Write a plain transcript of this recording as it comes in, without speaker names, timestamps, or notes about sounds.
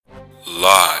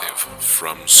Live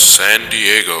from San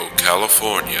Diego,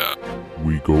 California.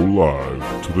 We go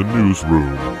live to the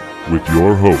newsroom with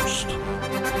your host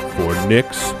for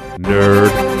Nick's Nerd.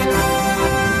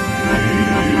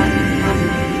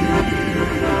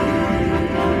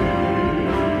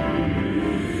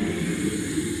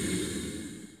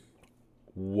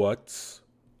 What's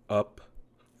up,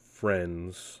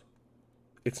 friends?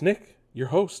 It's Nick, your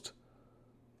host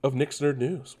of Nick's Nerd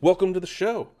News. Welcome to the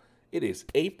show. It is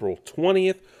April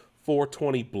 20th,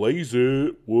 420. Blaze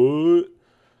it. What?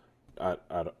 I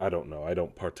don't know. I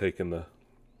don't partake in the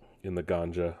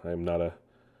ganja. I'm not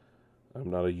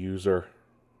a user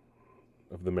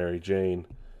of the Mary Jane.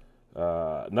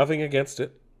 Nothing against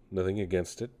it.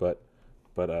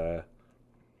 But I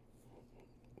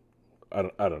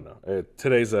don't know.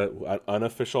 Today's an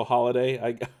unofficial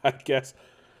holiday, I guess.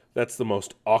 That's the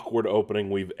most awkward opening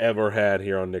we've ever had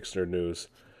here on Nick's Nerd News.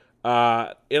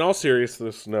 In all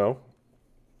seriousness, no.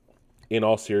 In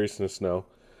all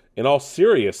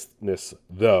seriousness,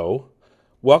 though,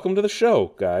 welcome to the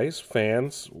show, guys,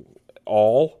 fans,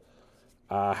 all.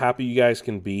 Happy you guys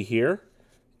can be here.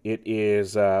 It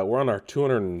is, we're on our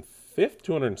 205th,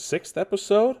 206th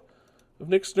episode of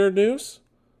Nick's Nerd News.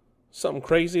 Something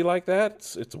crazy like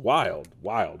that. It's wild,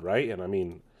 right? And I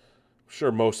mean, I'm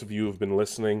sure most of you have been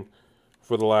listening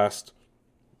for the last,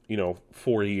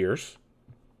 4 years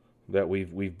that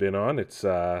we've been on. It's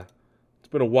been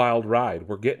a wild ride.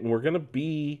 We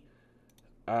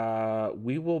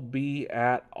will be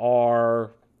at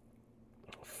our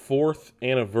 4th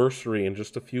anniversary in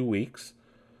just a few weeks.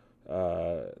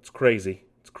 It's crazy.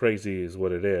 It's crazy is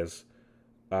what it is.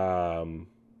 I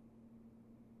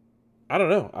don't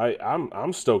know.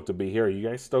 I'm stoked to be here. Are you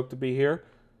guys stoked to be here?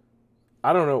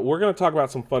 I don't know. We're going to talk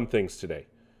about some fun things today.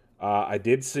 I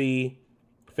did see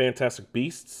Fantastic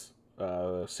Beasts,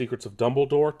 Secrets of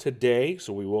Dumbledore today,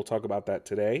 so we will talk about that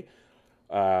today.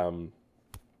 Some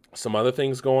other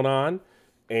things going on,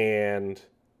 and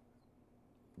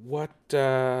what's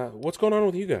going on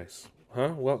with you guys,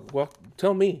 huh? Well,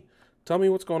 tell me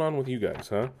what's going on with you guys,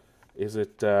 huh? Is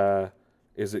it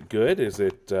good? Is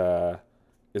it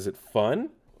fun?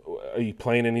 Are you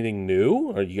playing anything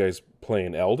new? Are you guys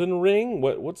playing Elden Ring?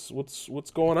 What's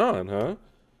going on, huh?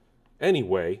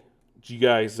 Anyway, you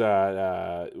guys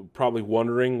probably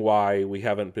wondering why we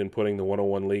haven't been putting the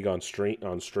 101 League on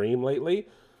stream lately.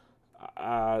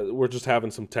 We're just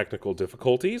having some technical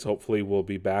difficulties. Hopefully we'll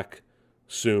be back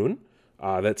soon.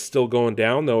 That's still going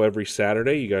down, though, every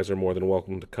Saturday. You guys are more than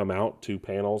welcome to come out to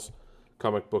Panels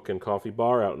Comic Book and Coffee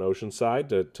Bar out in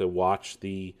Oceanside to watch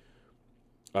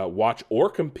watch or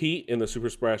compete in the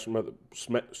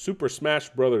Super Smash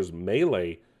Brothers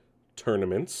Melee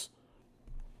tournaments.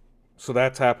 So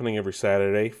that's happening every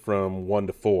Saturday from 1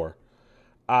 to 4.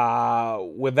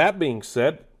 With that being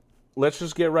said, let's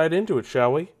just get right into it,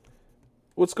 shall we?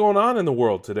 What's going on in the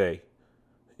world today?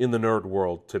 In the nerd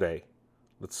world today?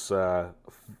 Let's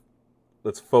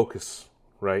focus,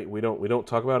 right? We don't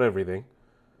talk about everything.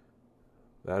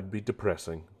 That'd be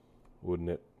depressing,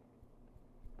 wouldn't it?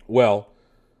 Well,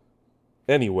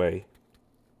 anyway,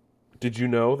 did you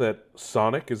know that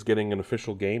Sonic is getting an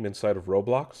official game inside of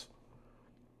Roblox?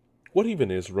 What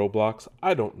even is Roblox?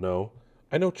 I don't know.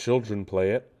 I know children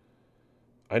play it.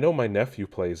 I know my nephew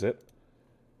plays it.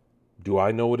 Do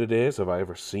I know what it is? Have I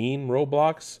ever seen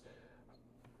Roblox?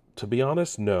 To be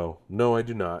honest, no. No, I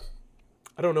do not.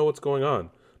 I don't know what's going on.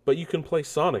 But you can play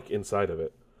Sonic inside of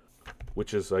it,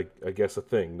 which is, I guess, a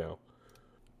thing now.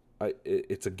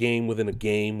 It's a game within a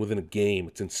game within a game.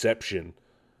 It's Inception.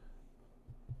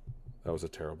 That was a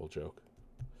terrible joke.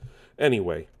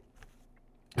 Anyway.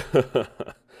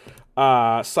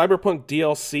 Cyberpunk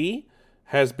DLC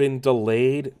has been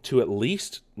delayed to at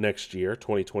least next year,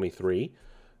 2023.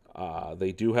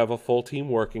 They do have a full team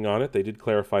working on it. They did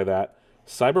clarify that.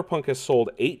 Cyberpunk has sold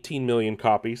 18 million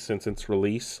copies since its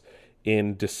release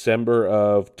in December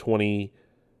of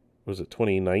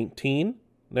 2019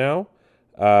 now?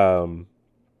 Or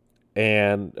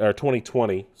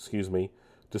 2020,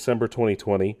 December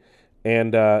 2020.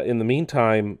 And in the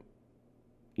meantime,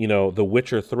 The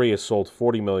Witcher 3 has sold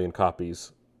 40 million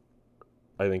copies,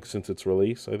 I think, since its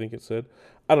release, I think it said.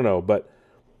 I don't know, but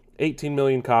 18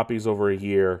 million copies over a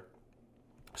year,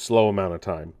 slow amount of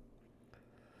time.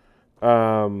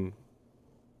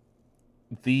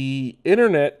 The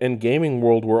internet and gaming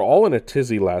world were all in a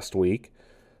tizzy last week.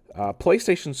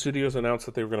 PlayStation Studios announced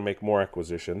that they were going to make more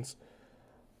acquisitions.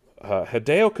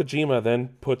 Hideo Kojima then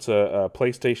puts a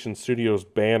PlayStation Studios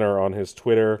banner on his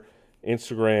Twitter,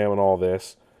 Instagram, and all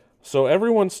this. So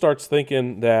everyone starts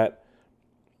thinking that,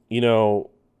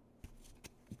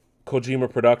 Kojima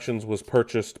Productions was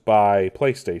purchased by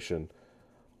PlayStation.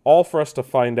 all for us to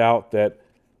find out that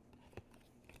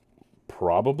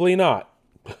probably not.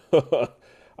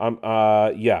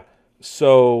 Yeah.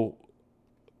 So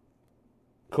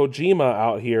Kojima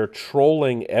out here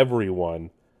trolling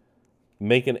everyone,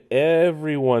 making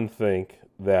everyone think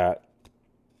that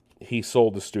he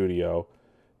sold the studio.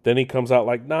 Then he comes out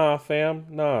like, nah, fam,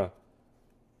 nah.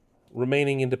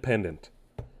 Remaining independent.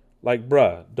 Like,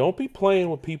 bruh, don't be playing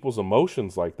with people's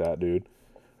emotions like that, dude.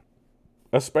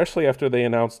 Especially after they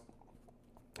announced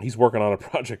he's working on a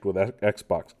project with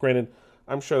Xbox. Granted,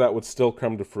 I'm sure that would still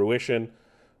come to fruition.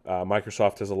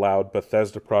 Microsoft has allowed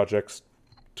Bethesda projects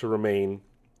to remain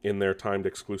in their timed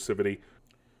exclusivity,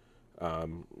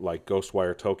 like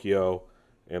Ghostwire Tokyo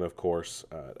and, of course,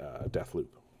 Deathloop.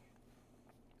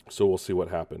 So we'll see what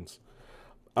happens.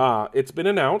 It's been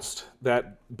announced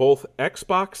that both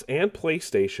Xbox and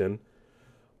PlayStation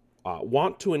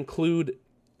want to include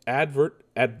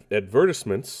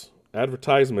advertisements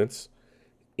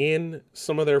in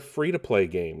some of their free-to-play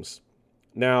games.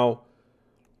 Now,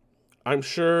 I'm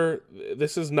sure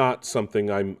this is not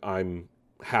something I'm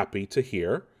happy to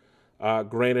hear.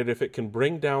 Granted, if it can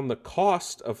bring down the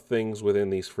cost of things within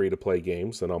these free-to-play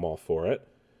games, then I'm all for it.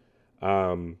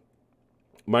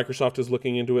 Microsoft is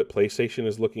looking into it. PlayStation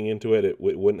is looking into it. It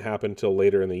wouldn't happen until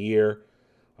later in the year.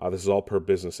 This is all per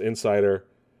Business Insider.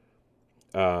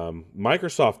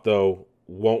 Microsoft, though,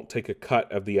 won't take a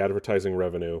cut of the advertising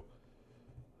revenue.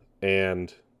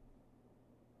 And,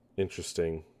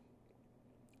 interesting,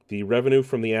 the revenue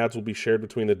from the ads will be shared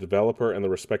between the developer and the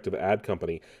respective ad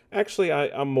company. Actually,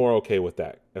 I'm more okay with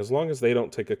that. As long as they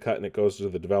don't take a cut and it goes to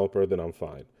the developer, then I'm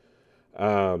fine.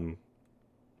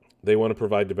 They want to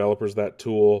provide developers that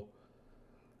tool.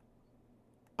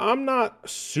 I'm not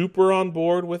super on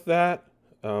board with that.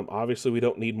 Obviously, we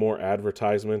don't need more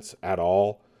advertisements at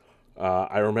all.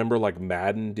 I remember like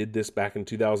Madden did this back in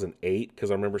 2008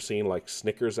 because I remember seeing like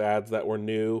Snickers ads that were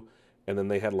new. And then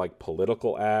they had like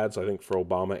political ads, I think, for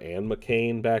Obama and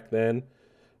McCain back then.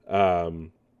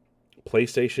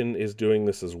 PlayStation is doing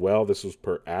this as well. This was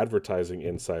per Advertising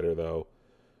Insider, though.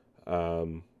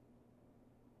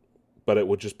 But it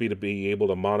would just be to be able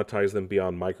to monetize them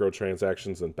beyond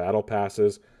microtransactions and battle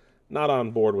passes. Not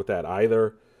on board with that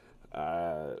either.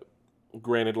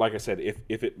 Granted, like I said,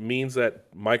 if it means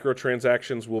that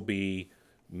microtransactions will be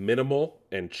minimal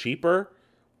and cheaper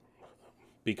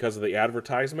because of the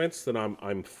advertisements, then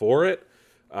I'm for it.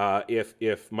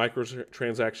 If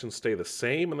microtransactions stay the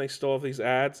same and they still have these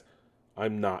ads,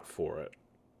 I'm not for it.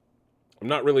 I'm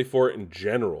not really for it in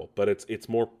general, but it's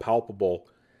more palpable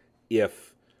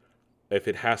if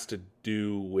it has to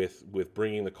do with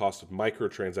bringing the cost of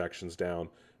microtransactions down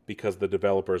because the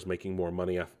developer is making more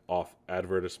money off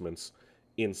advertisements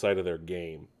inside of their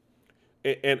game.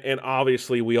 And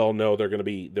obviously we all know they're going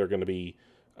to be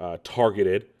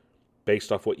targeted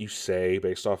based off what you say,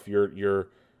 based off your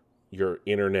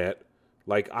internet.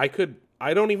 Like I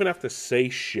don't even have to say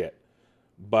shit,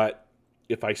 but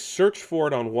if I search for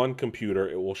it on one computer,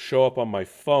 it will show up on my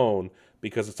phone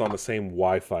because it's on the same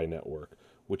Wi-Fi network,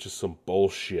 which is some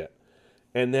bullshit.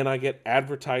 And then I get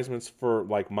advertisements for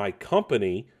like my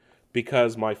company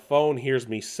because my phone hears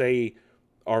me say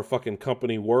our fucking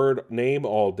company word name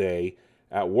all day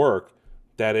at work,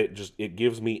 that it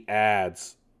gives me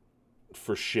ads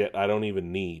for shit I don't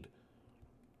even need.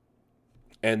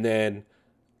 And then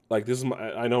like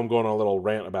I know I'm going on a little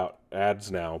rant about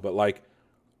ads now, but like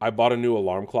I bought a new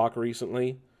alarm clock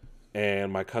recently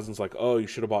and my cousin's like, "Oh, you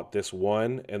should have bought this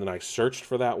one." And then I searched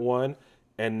for that one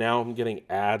and now I'm getting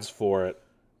ads for it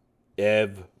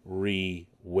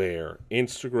everywhere.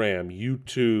 Instagram,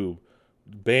 YouTube,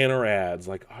 banner ads.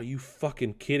 Like, are you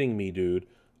fucking kidding me, dude?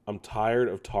 I'm tired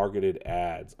of targeted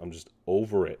ads. I'm just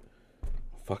over it.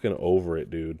 Fucking over it,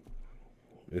 dude.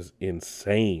 It's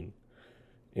insane.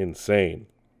 Insane.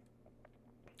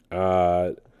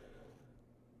 What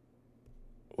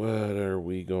are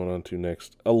we going on to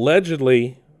next?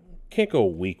 Allegedly, can't go a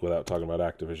week without talking about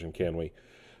Activision, can we?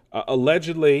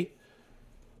 Allegedly,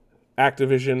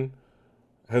 Activision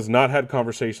has not had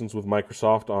conversations with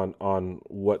Microsoft on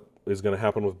what is going to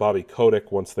happen with Bobby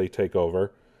Kotick once they take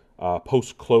over.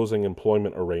 Post-closing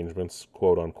employment arrangements,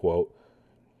 quote unquote.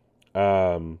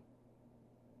 I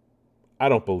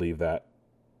don't believe that.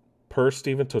 Per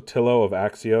Stephen Totillo of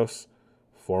Axios,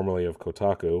 formerly of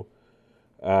Kotaku,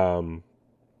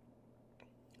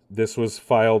 this was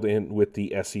filed in with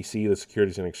the SEC, the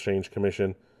Securities and Exchange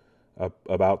Commission,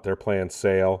 about their planned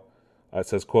sale. It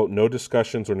says, quote, "No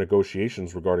discussions or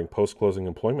negotiations regarding post-closing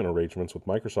employment arrangements with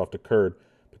Microsoft occurred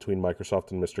between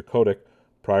Microsoft and Mr. Kotick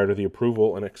prior to the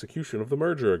approval and execution of the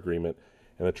merger agreement,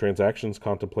 and the transactions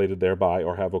contemplated thereby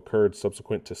or have occurred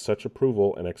subsequent to such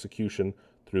approval and execution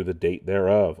through the date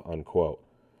thereof, unquote.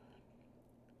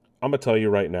 I'm going to tell you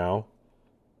right now,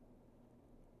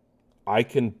 I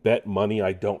can bet money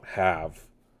I don't have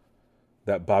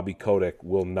that Bobby Kotick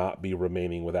will not be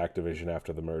remaining with Activision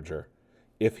after the merger.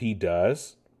 If he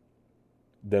does,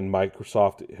 then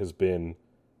Microsoft has been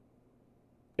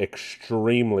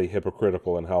extremely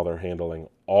hypocritical in how they're handling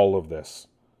all of this.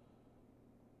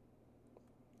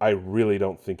 I really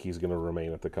don't think he's going to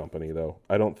remain at the company, though.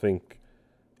 I don't think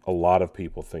a lot of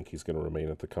people think he's going to remain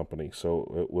at the company.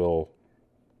 So it will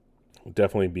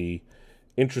definitely be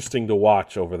interesting to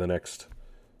watch over the next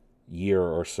year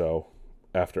or so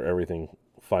after everything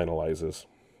finalizes.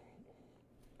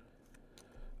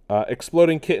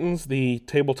 Exploding Kittens, the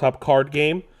tabletop card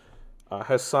game,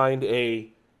 has signed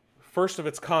a first of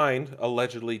its kind,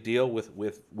 allegedly, deal with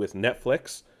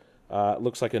Netflix. It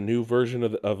looks like a new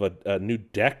version of a new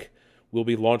deck will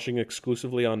be launching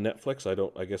exclusively on Netflix.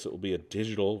 I guess it will be a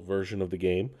digital version of the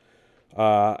game,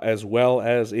 as well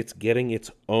as it's getting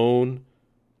its own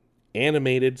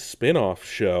animated spin-off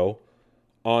show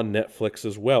on Netflix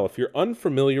as well. If you're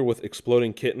unfamiliar with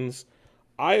Exploding Kittens,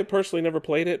 I have personally never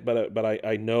played it, but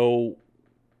I know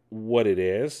what it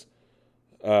is.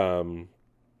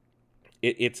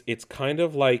 It's kind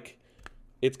of like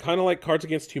Cards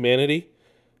Against Humanity.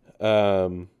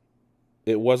 It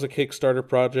was a Kickstarter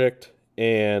project,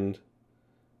 and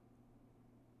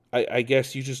I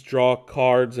guess you just draw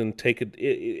cards and take it.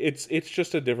 It's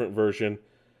just a different version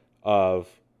of.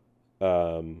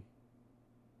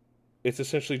 It's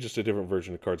essentially just a different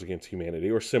version of Cards Against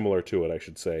Humanity, or similar to it, I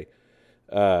should say.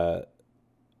 I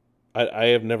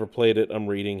have never played it. I'm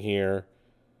reading here,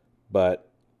 but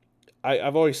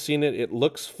I've always seen it. It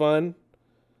looks fun.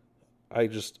 I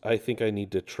think I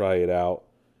need to try it out.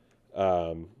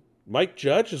 Mike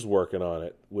Judge is working on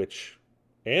it,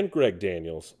 and Greg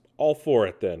Daniels. All for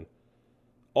it then.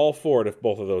 All for it if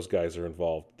both of those guys are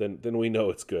involved. Then we know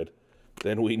it's good.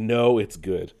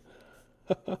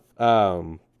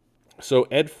 So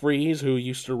Ed Freeze, who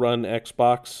used to run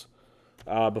Xbox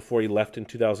before he left in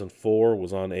 2004,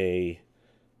 was on a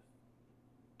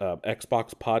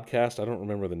Xbox podcast. I don't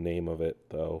remember the name of it,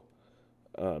 though.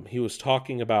 He was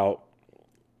talking about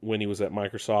when he was at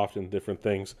Microsoft and different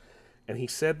things, and he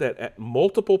said that at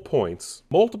multiple times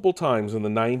in the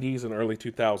 90s and early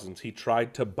 2000s, he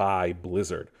tried to buy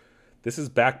Blizzard. This is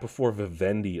back before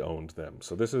Vivendi owned them,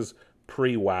 so this is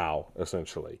pre-WoW,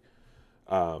 essentially.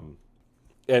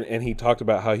 And he talked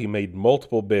about how he made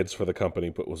multiple bids for the company,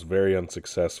 but was very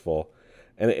unsuccessful.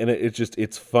 And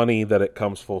it's funny that it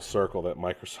comes full circle that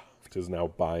Microsoft is now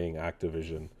buying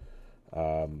Activision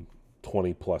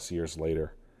 20 plus years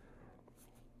later.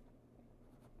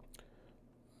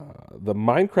 The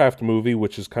Minecraft movie,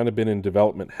 which has kind of been in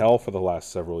development hell for the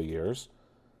last several years,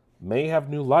 may have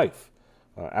new life.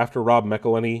 After Rob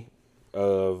McElhenney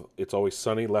of It's Always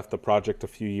Sunny left the project a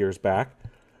few years back,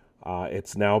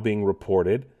 it's now being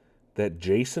reported that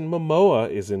Jason Momoa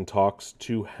is in talks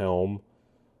to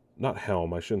not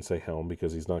helm, I shouldn't say helm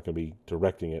because he's not going to be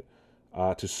directing it,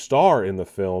 to star in the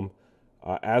film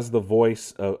as the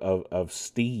voice of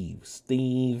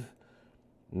Steve.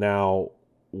 Now,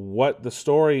 what the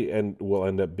story will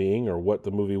end up being, or what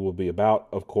the movie will be about,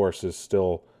 of course, is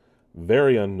still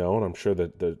very unknown. I'm sure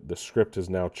that the script has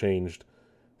now changed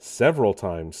several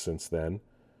times since then.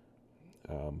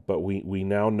 But we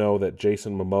now know that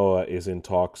Jason Momoa is in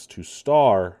talks to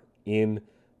star in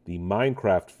the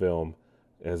Minecraft film,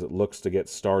 as it looks to get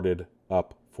started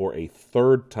up for a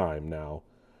third time now,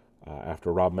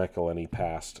 after Rob McElhenney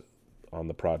passed on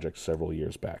the project several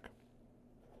years back.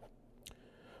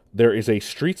 There is a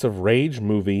Streets of Rage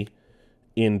movie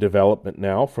in development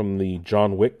now from the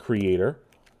John Wick creator,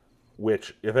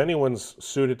 which, if anyone's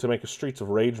suited to make a Streets of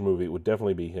Rage movie, it would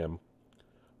definitely be him.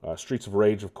 Streets of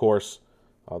Rage, of course,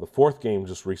 the fourth game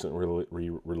just recently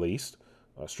released.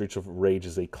 Streets of Rage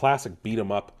is a classic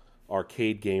beat-em-up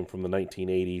arcade game from the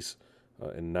 1980s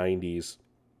and 90s.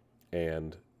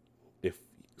 And if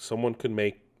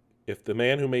the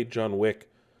man who made John Wick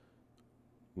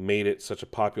made it such a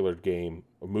popular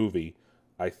movie,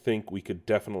 I think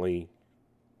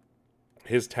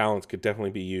his talents could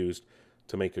definitely be used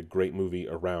to make a great movie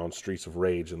around Streets of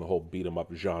Rage and the whole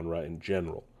beat-em-up genre in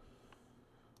general.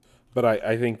 But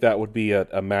I think that would be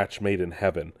a match made in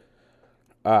heaven.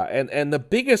 And the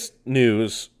biggest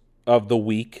news of the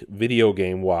week, video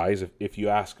game-wise, if you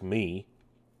ask me,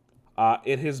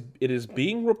 it is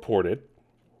being reported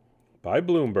by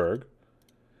Bloomberg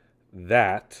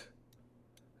that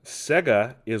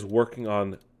Sega is working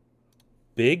on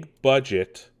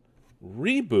big-budget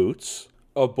reboots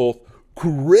of both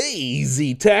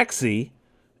Crazy Taxi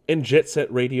and Jet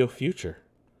Set Radio Future.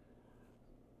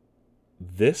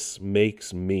 This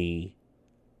makes me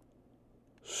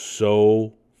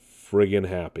so friggin'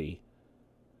 happy.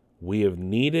 We have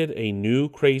needed a new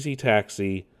Crazy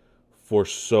Taxi for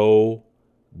so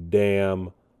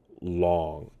damn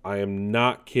long. I am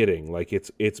not kidding. Like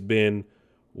it's been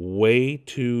way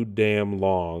too damn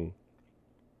long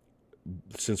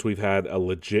since we've had a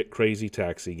legit Crazy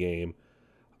Taxi game.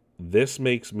 This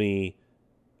makes me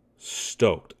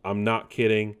stoked. I'm not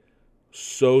kidding.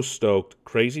 So stoked.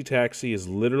 Crazy Taxi is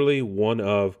literally one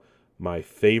of my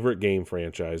favorite game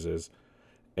franchises,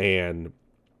 and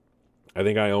I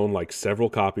think I own like several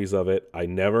copies of it. I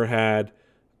never had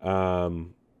a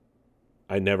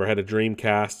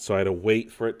Dreamcast, so I had to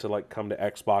wait for it to like come to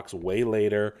Xbox way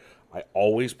later. I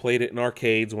always played it in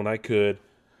arcades when I could.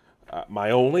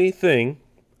 My only thing,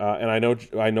 and I know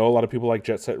a lot of people like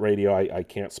Jet Set Radio. I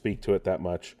can't speak to it that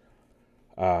much.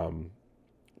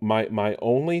 My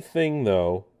only thing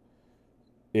though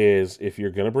is if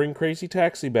you're gonna bring Crazy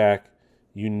Taxi back,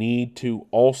 you need to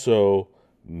also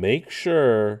make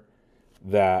sure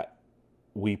that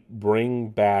we bring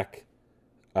back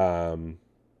the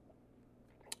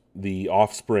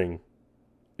Offspring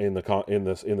in the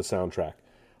soundtrack.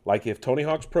 Like if Tony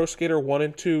Hawk's Pro Skater 1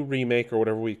 and 2 remake or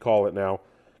whatever we call it now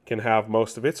can have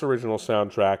most of its original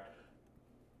soundtrack,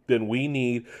 then we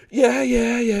need yeah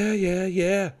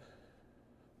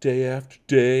day after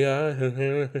day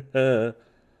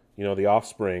the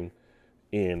Offspring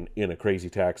in a Crazy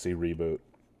Taxi reboot.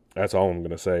 That's all I'm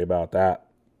going to say about that.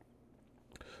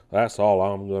 That's all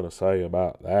I'm going to say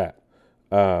about that.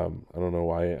 I don't know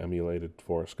why I emulated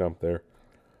Forrest Gump there.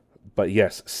 But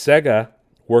yes, Sega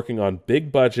working on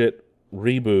big budget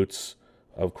reboots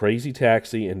of Crazy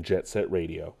Taxi and Jet Set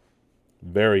Radio.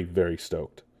 Very, very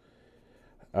stoked.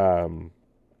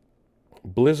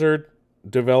 Blizzard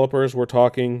developers were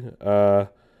talking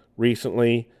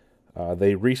recently.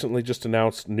 They recently just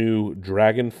announced new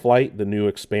Dragonflight, the new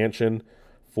expansion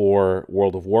for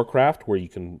World of Warcraft, where you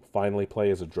can finally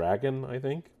play as a dragon, I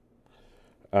think.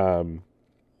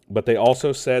 But they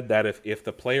also said that if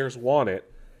the players want it,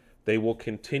 they will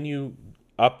continue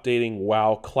updating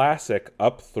WoW Classic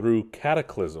up through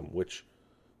Cataclysm, which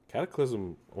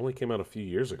Cataclysm only came out a few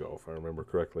years ago, if I remember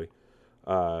correctly.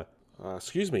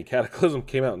 Cataclysm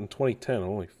came out in 2010.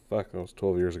 Holy fuck, that was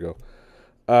 12 years ago.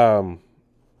 So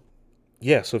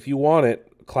if you want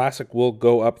it, Classic will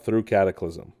go up through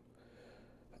Cataclysm.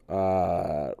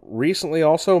 Recently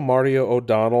also, Mario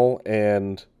O'Donnell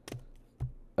and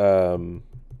who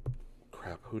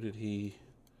did he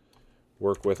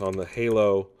work with on the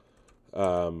Halo?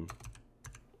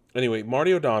 Anyway,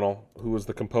 Marty O'Donnell, who was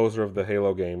the composer of the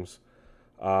Halo games,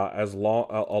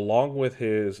 along with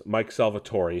his Mike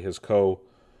Salvatore, his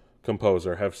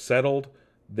co-composer, have settled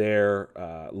their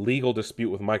legal dispute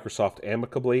with Microsoft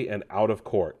amicably and out of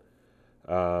court.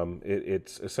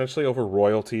 It's essentially over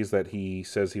royalties that he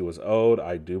says he was owed.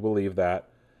 I do believe that.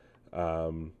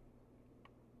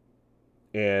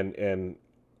 And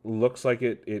looks like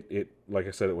it like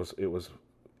I said, it was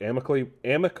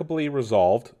amicably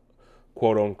resolved,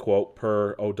 quote unquote,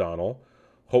 per O'Donnell.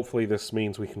 Hopefully this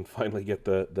means we can finally get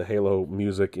the Halo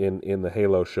music in the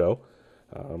Halo show.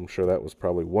 I'm sure that was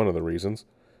probably one of the reasons.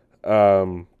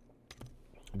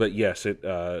 But yes, it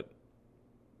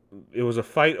was a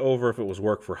fight over if it was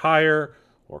work for hire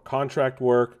or contract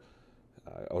work.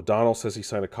 O'Donnell says he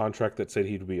signed a contract that said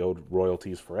he'd be owed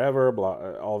royalties forever,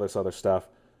 blah, all this other stuff.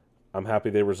 I'm happy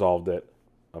they resolved it.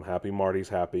 I'm happy Marty's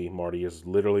happy. Marty is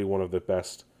literally one of the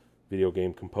best video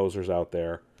game composers out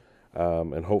there.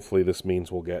 And hopefully this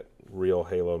means we'll get real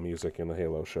Halo music in the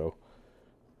Halo show,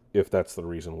 if that's the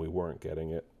reason we weren't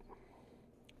getting it.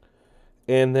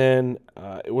 And then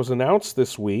it was announced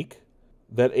this week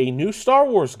that a new Star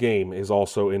Wars game is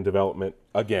also in development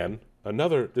again.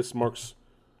 This marks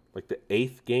like the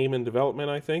 8th game in development,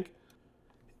 I think.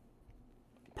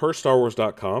 Per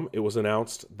StarWars.com, it was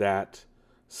announced that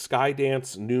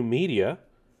Skydance New Media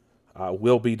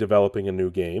will be developing a new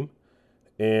game.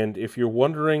 And if you're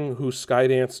wondering who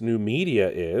Skydance New Media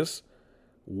is,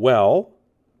 well,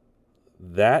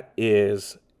 that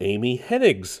is Amy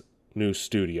Hennig's new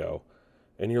studio.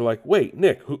 And you're like, wait,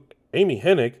 Nick, Amy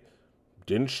Hennig,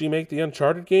 didn't she make the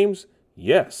Uncharted games?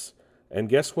 Yes. And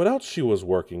guess what else she was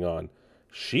working on?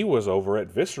 She was over at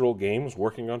Visceral Games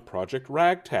working on Project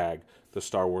Ragtag, the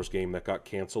Star Wars game that got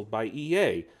canceled by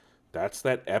EA. That's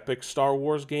that epic Star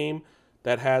Wars game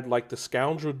that had like the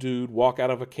scoundrel dude walk out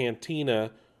of a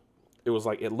cantina. It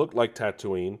looked like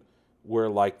Tatooine, where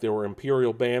like there were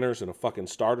Imperial banners and a fucking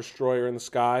Star Destroyer in the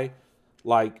sky.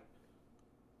 Like,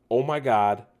 oh my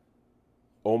God,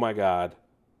 oh my God,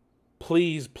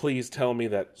 please, please tell me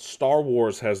that Star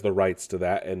Wars has the rights to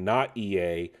that and not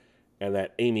EA, and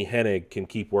that Amy Hennig can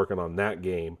keep working on that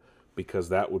game, because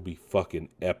that would be fucking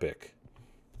epic.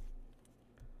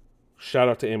 Shout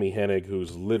out to Amy Hennig,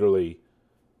 who's literally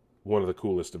one of the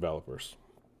coolest developers.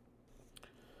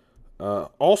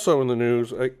 Also in the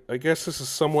news, I guess this is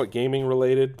somewhat gaming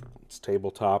related. It's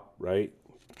tabletop, right?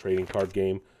 Trading card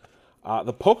game.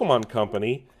 The Pokemon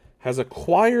Company has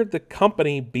acquired the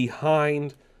company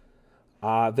behind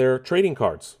their trading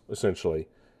cards, essentially.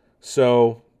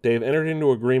 So they've entered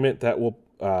into agreement that will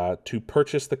to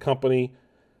purchase the company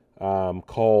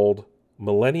called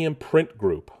Millennium Print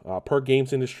Group. Per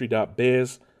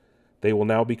GamesIndustry.biz, they will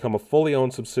now become a fully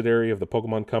owned subsidiary of the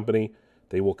Pokemon Company.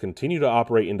 They will continue to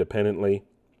operate independently.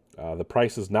 The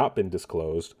price has not been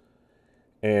disclosed.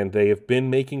 And they have been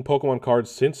making Pokemon cards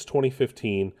since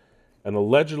 2015. And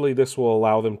allegedly this will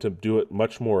allow them to do it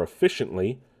much more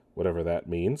efficiently, whatever that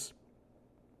means.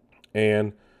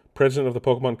 And president of the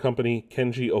Pokemon Company,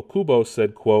 Kenji Okubo,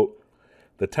 said, quote,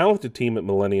 "The talented team at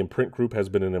Millennium Print Group has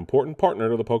been an important partner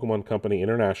to the Pokemon Company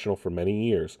International for many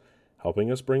years,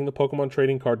 helping us bring the Pokemon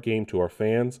trading card game to our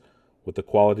fans with the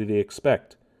quality they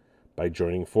expect. By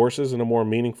joining forces in a more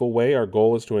meaningful way, our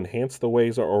goal is to enhance the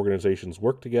ways our organizations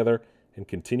work together and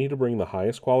continue to bring the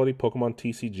highest quality Pokemon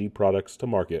TCG products to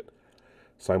market.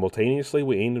 Simultaneously,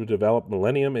 we aim to develop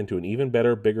Millennium into an even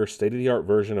better, bigger, state-of-the-art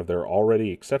version of their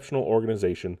already exceptional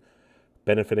organization,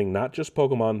 benefiting not just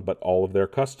Pokemon, but all of their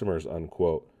customers,"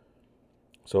 unquote.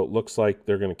 So it looks like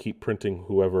they're going to keep printing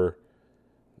whoever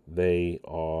they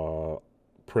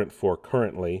print for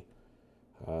currently.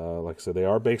 Like I said, they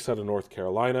are based out of North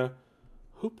Carolina.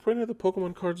 Who printed the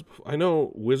Pokemon cards before? I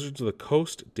know Wizards of the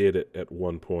Coast did it at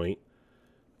one point.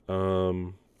 I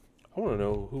want to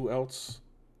know who else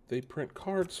they print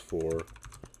cards for.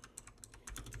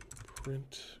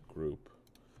 Print Group.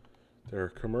 They're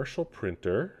a commercial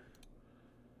printer.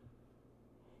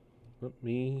 Let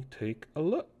me take a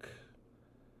look.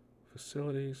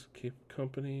 Facilities, keep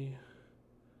company.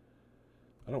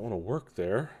 I don't want to work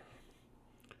there.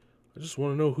 I just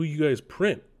want to know who you guys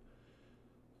print.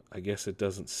 I guess it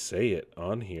doesn't say it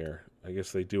on here. I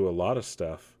guess they do a lot of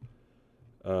stuff.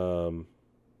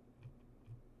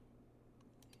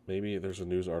 Maybe there's a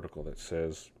news article that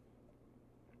says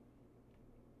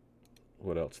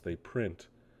what else they print.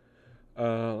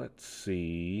 Let's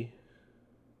see.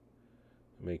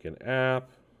 Make an app.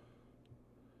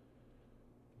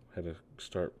 Had to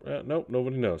start. Nope,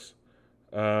 nobody knows.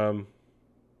 Who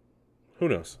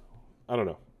knows? I don't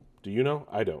know. Do you know?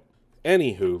 I don't.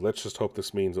 Anywho, let's just hope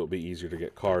this means it'll be easier to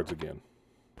get cards again.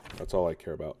 That's all I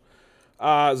care about.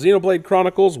 Xenoblade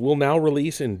Chronicles will now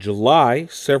release in July,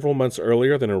 several months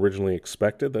earlier than originally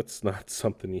expected. That's not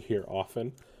something you hear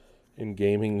often in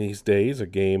gaming these days, a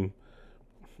game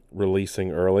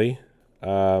releasing early.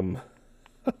 Jeez,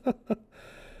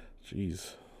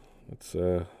 it's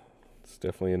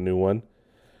definitely a new one.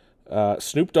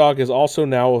 Snoop Dogg is also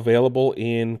now available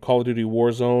in Call of Duty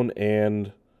Warzone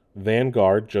and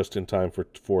Vanguard just in time for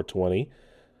 420.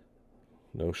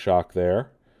 No shock there.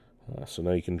 So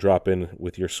now you can drop in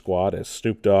with your squad as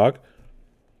Snoop Dogg.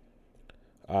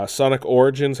 Sonic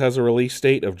Origins has a release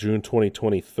date of June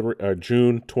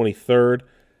 23rd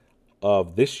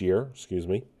of this year. Excuse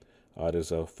me. It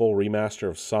is a full remaster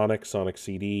of Sonic, Sonic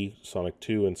CD, Sonic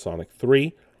 2, and Sonic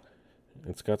 3.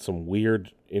 It's got some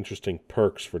weird, interesting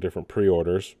perks for different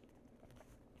pre-orders.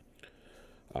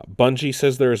 Bungie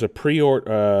says there is a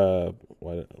pre-order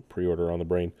on the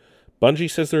brain. Bungie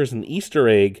says there is an Easter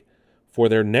egg for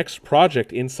their next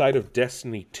project inside of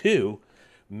Destiny 2,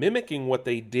 mimicking what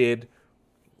they did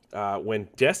when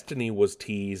Destiny was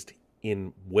teased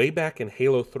way back in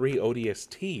Halo 3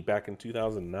 ODST back in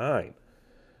 2009.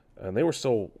 And they were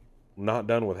still not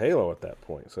done with Halo at that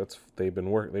point. So they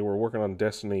were working on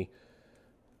Destiny,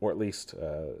 or at least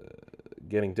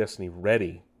getting Destiny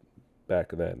ready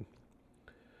back then.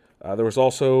 There was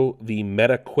also the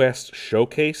MetaQuest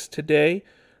showcase today,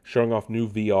 showing off new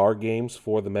VR games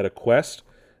for the MetaQuest,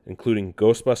 including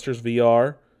Ghostbusters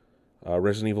VR,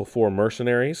 Resident Evil 4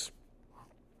 Mercenaries,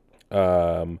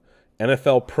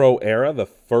 NFL Pro Era, the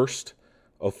first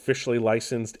officially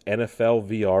licensed NFL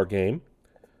VR game,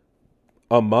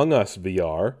 Among Us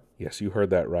VR, yes, you heard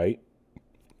that right,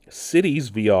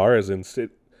 Cities VR, as in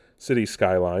City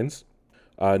Skylines,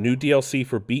 new DLC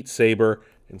for Beat Saber,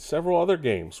 and several other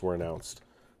games were announced.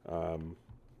 God,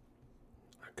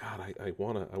 I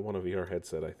want a VR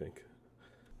headset, I think.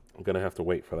 I'm going to have to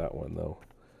wait for that one, though.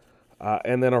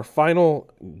 And then our final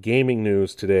gaming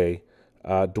news today,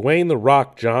 Dwayne "The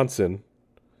Rock" Johnson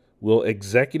will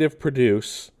executive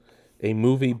produce a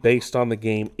movie based on the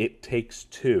game It Takes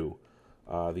Two,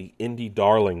 the indie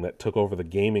darling that took over the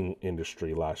gaming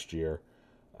industry last year.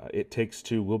 It Takes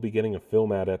Two will be getting a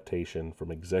film adaptation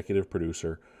from executive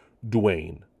producer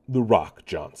Dwayne "The Rock"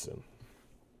 Johnson.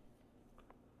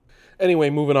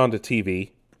 Anyway, moving on to TV.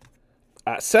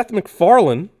 Seth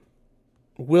MacFarlane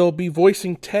will be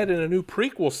voicing Ted in a new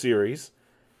prequel series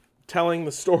telling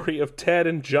the story of Ted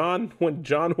and John when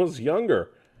John was younger.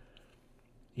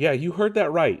 Yeah, you heard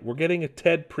that right. We're getting a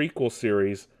Ted prequel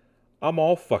series. I'm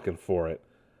all fucking for it.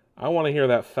 I want to hear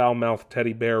that foul-mouthed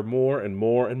teddy bear more and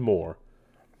more and more.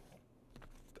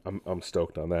 I'm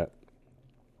stoked on that.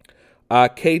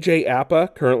 KJ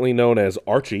Apa, currently known as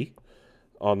Archie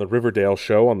on the Riverdale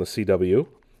show on the CW,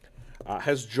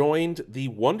 has joined the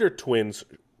Wonder Twins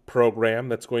program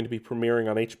that's going to be premiering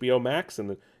on HBO Max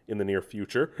in the near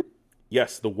future.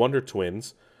 Yes, the Wonder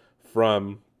Twins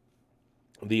from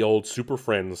the old Super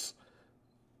Friends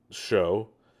show.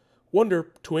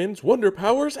 Wonder Twins, Wonder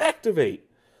Powers Activate!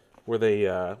 Where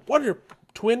they, Wonder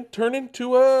Twin turn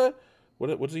into a...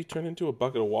 What does he turn into? A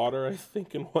bucket of water, I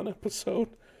think, in one episode?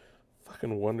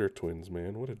 Fucking Wonder Twins,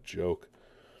 man. What a joke.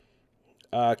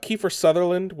 Kiefer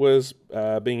Sutherland was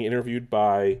being interviewed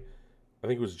by, I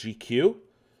think it was GQ,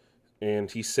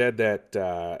 and he said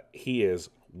that he is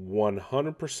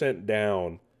 100%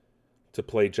 down to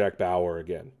play Jack Bauer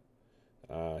again.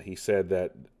 He said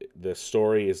that the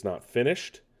story is not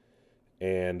finished,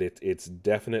 and it's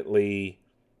definitely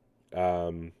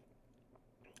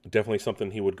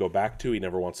something he would go back to. He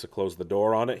never wants to close the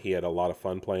door on it. He had a lot of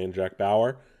fun playing Jack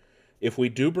Bauer. If we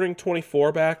do bring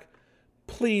 24 back,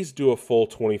 please do a full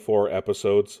 24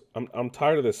 episodes. I'm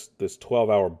tired of this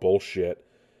 12-hour bullshit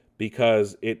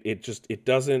because it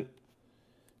doesn't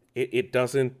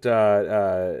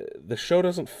the show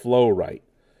doesn't flow right.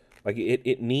 Like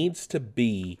it needs to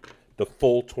be the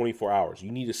full 24 hours.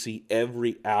 You need to see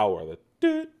every hour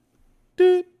the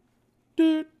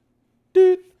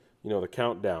the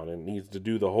countdown, and it needs to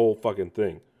do the whole fucking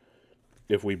thing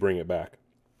if we bring it back.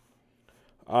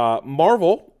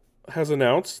 Marvel has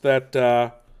announced that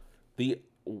the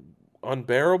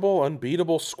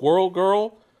unbeatable Squirrel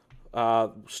Girl,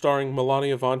 starring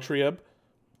Melania Vantrub,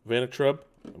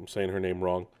 I'm saying her name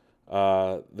wrong,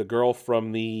 the girl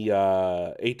from the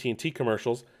AT&T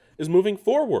commercials, is moving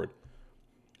forward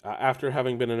after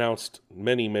having been announced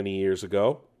many, many years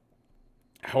ago.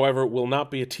 However, it will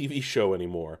not be a TV show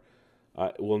anymore.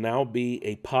 It will now be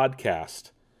a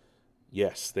podcast.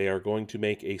 Yes, they are going to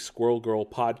make a Squirrel Girl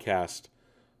podcast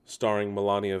starring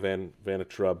Melania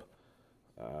Vantrub,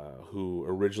 who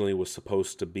originally was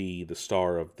supposed to be the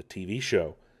star of the TV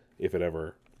show, if it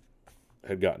ever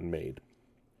had gotten made.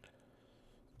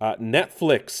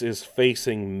 Netflix is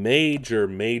facing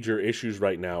major issues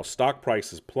right now. Stock price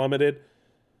has plummeted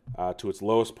to its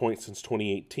lowest point since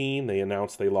 2018. They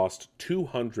announced they lost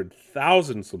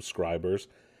 200,000 subscribers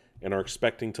and are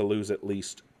expecting to lose at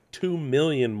least 2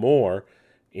 million more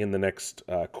in the next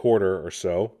quarter or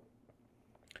so.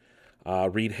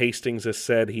 Reed Hastings has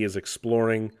said he is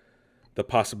exploring the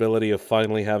possibility of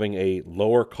finally having a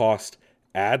lower-cost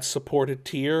ad-supported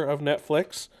tier of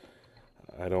Netflix.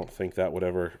 I don't think that would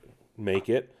ever make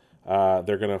it.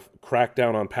 They're going to crack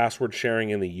down on password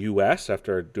sharing in the U.S.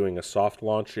 after doing a soft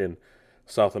launch in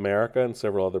South America and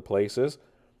several other places.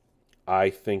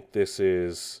 I think this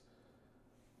is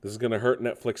going to hurt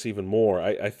Netflix even more.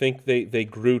 I think they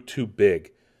grew too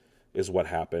big is what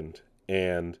happened.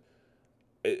 And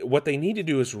what they need to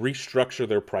do is restructure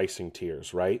their pricing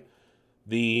tiers, right?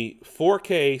 The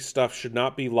 4K stuff should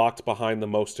not be locked behind the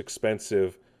most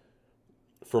expensive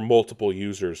for multiple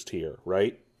users tier,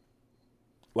 right?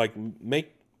 Like,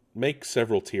 make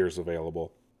several tiers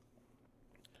available.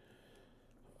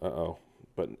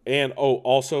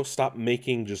 Also stop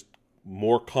making just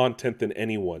more content than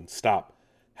anyone. Stop.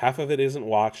 Half of it isn't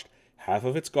watched. Half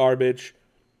of it's garbage.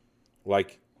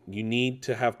 Like, you need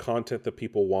to have content that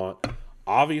people want.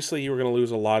 Obviously, you're going to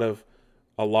lose a lot of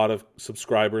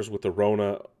subscribers with the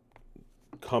Rona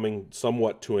coming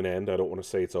somewhat to an end. I don't want to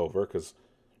say it's over because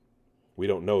we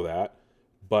don't know that.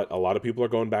 But a lot of people are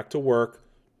going back to work.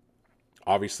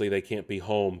 Obviously, they can't be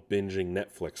home binging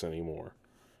Netflix anymore.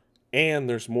 And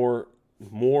there's more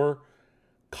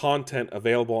content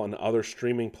available on other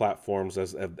streaming platforms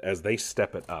as they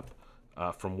step it up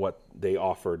from what they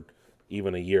offered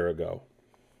even a year ago.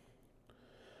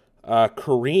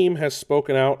 Kareem has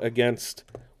spoken out against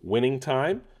Winning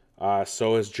Time.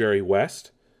 So has Jerry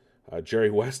West. Jerry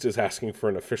West is asking for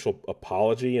an official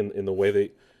apology in the way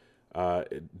they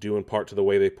due in part to the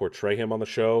way they portray him on the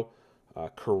show.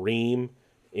 Kareem,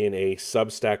 in a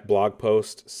Substack blog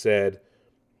post, said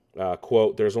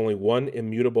Quote, "There's only one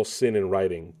immutable sin in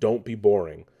writing. Don't be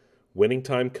boring. Winning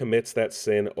Time commits that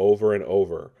sin over and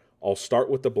over. I'll start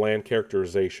with the bland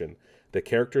characterization. The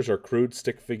characters are crude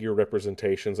stick figure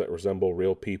representations that resemble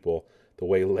real people, the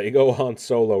way Lego Han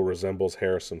Solo resembles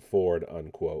Harrison Ford,"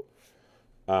 unquote.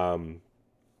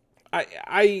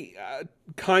 I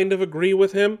kind of agree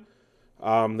with him.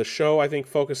 The show, I think,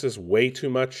 focuses way too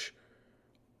much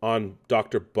on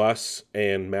Dr. Buss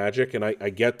and magic, and I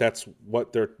get that's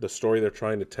what the story they're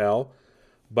trying to tell,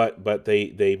 but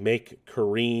they make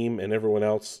Kareem and everyone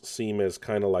else seem as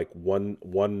kind of like one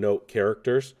note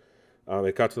characters.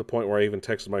 It got to the point where I even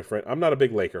texted my friend. I'm not a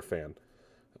big Laker fan.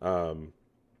 I'm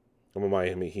a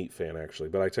Miami Heat fan, actually.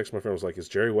 But I texted my friend, I was like, is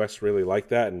Jerry West really like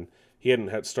that? And he hadn't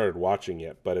had started watching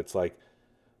yet. But it's like,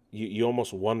 you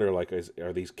almost wonder, like,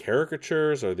 are these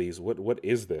caricatures? Are these, what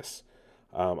is this?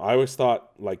 I always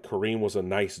thought, like, Kareem was a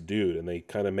nice dude. And they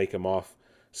kind of make him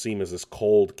seem as this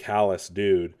cold, callous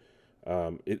dude.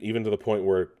 Even to the point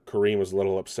where Kareem was a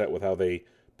little upset with how they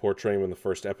portray him in the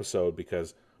first episode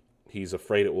because he's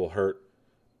afraid it will hurt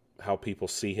how people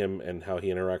see him and how he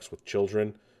interacts with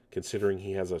children, considering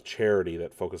he has a charity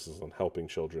that focuses on helping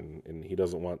children, and he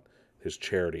doesn't want his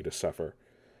charity to suffer.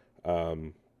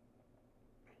 And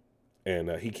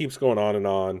he keeps going on and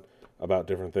on about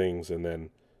different things, and then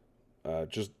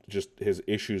just his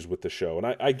issues with the show.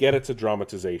 And I get it's a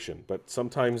dramatization, but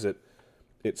sometimes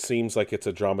it seems like it's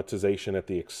a dramatization at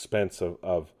the expense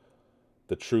of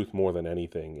the truth more than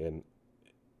anything. And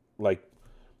like,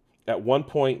 at one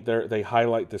point, they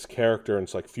highlight this character, and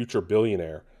it's like future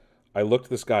billionaire. I looked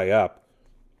this guy up.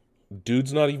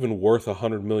 Dude's not even worth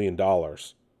 $100 million.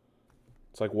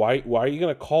 It's like, why are you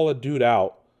going to call a dude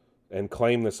out and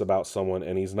claim this about someone,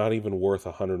 and he's not even worth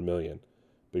 $100 million,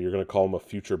 but you're going to call him a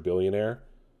future billionaire?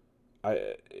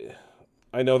 I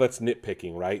know that's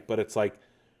nitpicking, right? But it's like,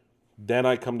 then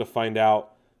I come to find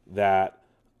out that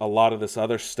a lot of this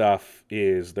other stuff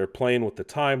is they're playing with the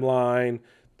timeline,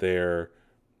 they're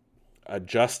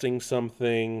adjusting some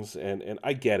things, and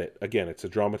I get it. Again, it's a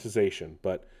dramatization,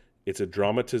 but it's a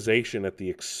dramatization at the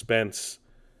expense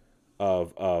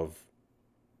of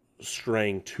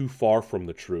straying too far from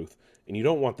the truth, and you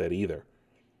don't want that either.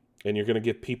 And you're going to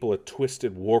give people a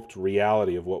twisted, warped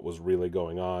reality of what was really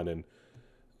going on. And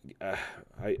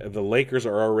the Lakers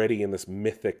are already in this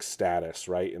mythic status,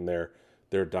 right, in their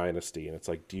dynasty, and it's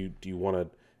like, do you want to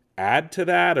add to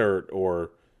that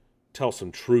or tell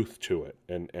some truth to it?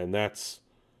 And that's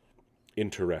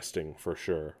interesting for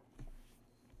sure.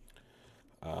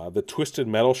 The Twisted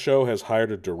Metal show has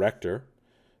hired a director,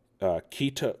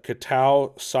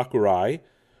 Kitao Sakurai,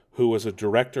 who was a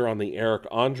director on the Eric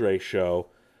Andre show,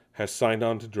 has signed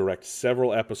on to direct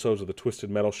several episodes of the Twisted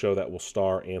Metal show that will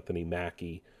star Anthony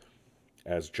Mackie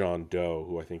as John Doe,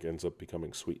 who I think ends up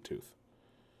becoming Sweet Tooth.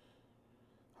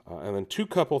 And then two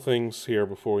couple things here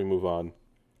before we move on.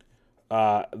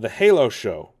 The Halo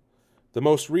show. The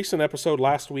most recent episode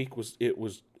last week was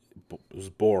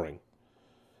boring.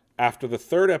 After the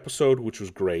third episode, which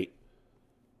was great,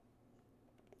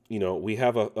 we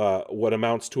have a what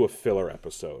amounts to a filler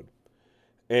episode.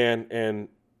 And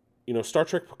Star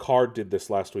Trek Picard did this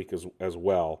last week as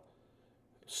well.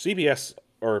 CBS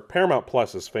or Paramount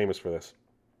Plus is famous for this.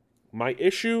 My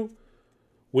issue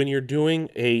when you're doing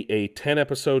a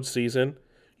 10-episode season,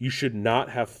 you should not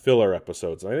have filler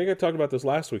episodes. And I think I talked about this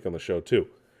last week on the show too.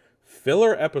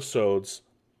 Filler episodes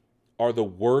are the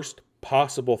worst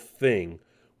possible thing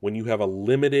when you have a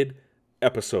limited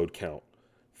episode count.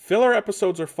 Filler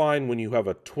episodes are fine when you have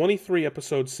a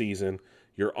 23-episode season,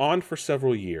 you're on for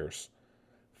several years.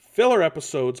 Filler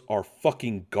episodes are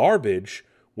fucking garbage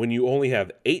when you only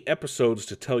have 8 episodes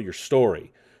to tell your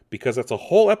story, because that's a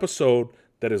whole episode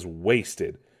that is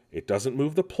wasted. It doesn't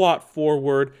move the plot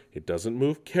forward. It doesn't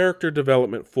move character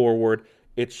development forward.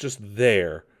 It's just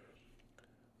there.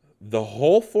 The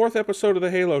whole 4th episode of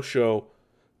the Halo show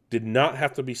did not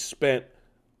have to be spent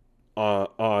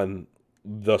on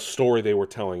the story they were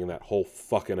telling in that whole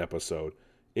fucking episode.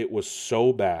 It was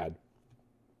so bad.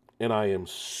 And I am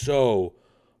so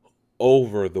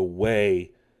over the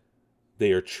way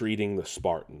they are treating the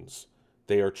Spartans.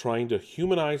 They are trying to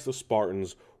humanize the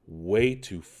Spartans way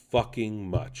too fucking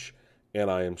much.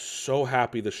 And I am so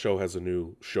happy the show has a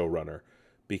new showrunner,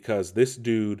 because this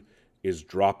dude is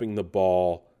dropping the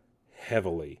ball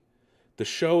heavily. The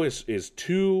show is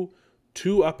too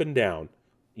up and down.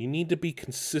 You need to be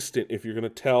consistent if you're going to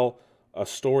tell a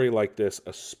story like this,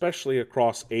 especially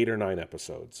across 8 or 9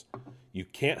 episodes. You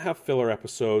can't have filler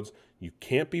episodes, you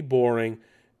can't be boring,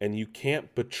 and you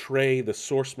can't betray the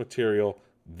source material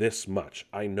this much.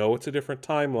 I know it's a different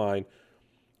timeline,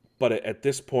 but at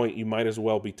this point, you might as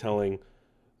well be telling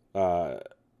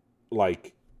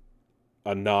like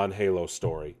a non-Halo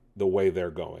story the way they're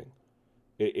going.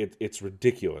 It's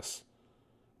ridiculous.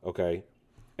 Okay?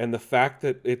 And the fact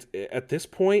that it's at this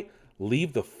point,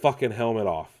 leave the fucking helmet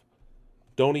off.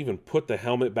 Don't even put the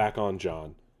helmet back on,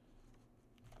 John.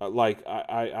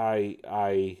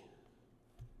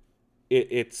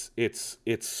 It's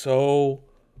so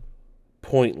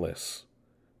pointless.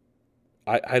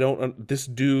 I don't, this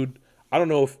dude, I don't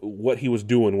know what he was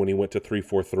doing when he went to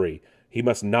 343. He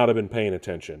must not have been paying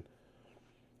attention.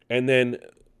 And then,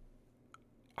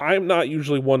 I'm not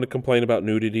usually one to complain about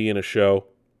nudity in a show.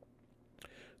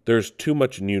 There's too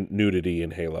much nudity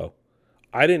in Halo.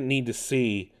 I didn't need to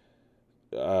see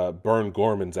Burn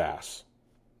Gorman's ass.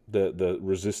 The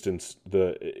resistance,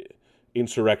 the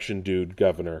insurrection dude,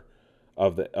 governor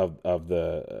of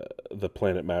the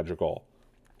planet Madrigal.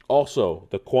 Also,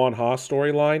 the Quan Ha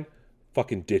storyline,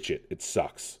 fucking ditch it. It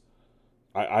sucks.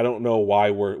 I don't know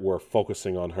why we're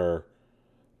focusing on her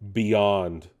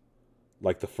beyond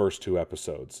like the first 2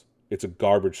 episodes. It's a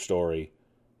garbage story.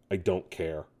 I don't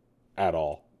care at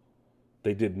all.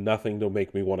 They did nothing to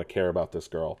make me want to care about this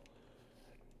girl.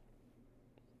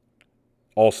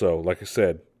 Also, like I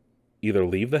said, either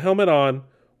leave the helmet on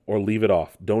or leave it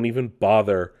off. Don't even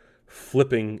bother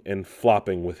flipping and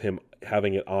flopping with him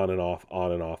having it on and off,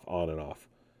 on and off, on and off.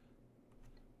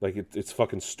 Like, it's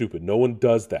fucking stupid. No one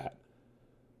does that.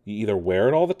 You either wear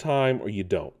it all the time or you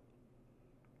don't.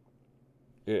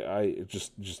 It's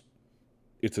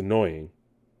annoying.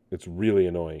 It's really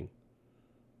annoying.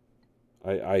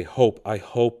 I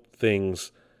hope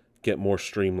things get more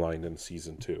streamlined in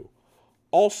season 2.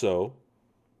 Also,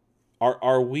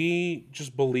 are we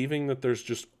just believing that there's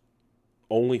just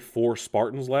only 4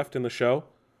 Spartans left in the show?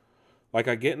 Like,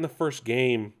 I get in the first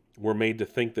game, we're made to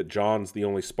think that John's the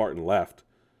only Spartan left.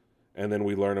 And then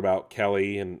we learn about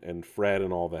Kelly and Fred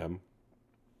and all them.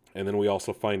 And then we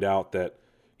also find out that,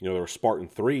 there were Spartan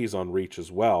 3s on Reach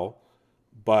as well.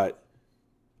 But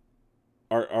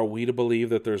are we to believe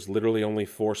that there's literally only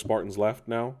 4 Spartans left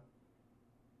now?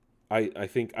 I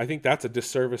think that's a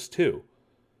disservice too.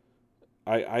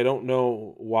 I don't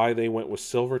know why they went with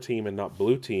Silver Team and not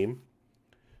Blue Team.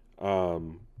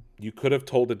 You could have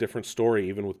told a different story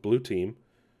even with Blue Team.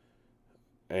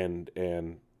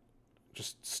 And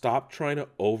just stop trying to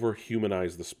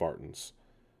over-humanize the Spartans.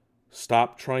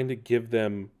 Stop trying to give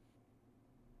them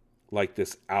like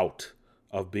this out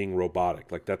of being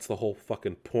robotic. Like, that's the whole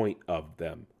fucking point of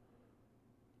them.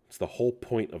 It's the whole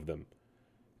point of them.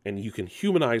 And you can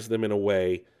humanize them in a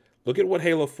way. Look at what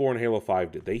Halo 4 and Halo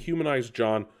 5 did. They humanized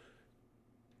John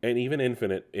and even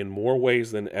Infinite in more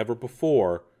ways than ever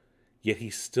before, yet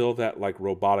he's still that, like,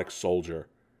 robotic soldier.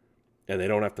 And they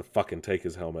don't have to fucking take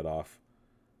his helmet off.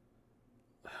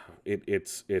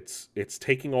 It's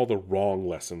taking all the wrong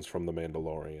lessons from The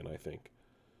Mandalorian, I think.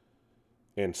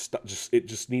 And it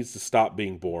just needs to stop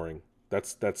being boring.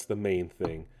 That's the main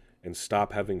thing. And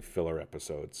stop having filler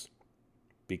episodes.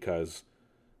 Because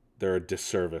they're a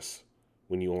disservice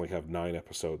when you only have 9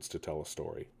 episodes to tell a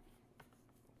story.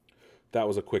 That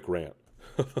was a quick rant.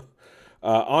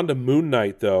 On to Moon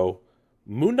Knight, though.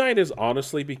 Moon Knight is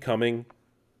honestly becoming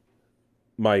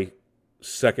my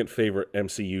second favorite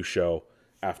MCU show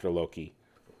after Loki.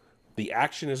 The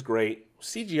action is great.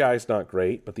 CGI is not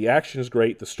great, but the action is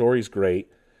great. The story is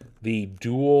great. The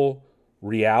dual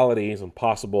realities and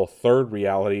possible third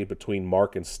reality between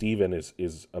Mark and Steven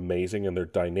is amazing, and they're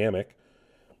dynamic.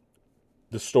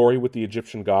 The story with the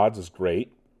Egyptian gods is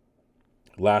great.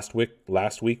 Last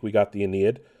week we got the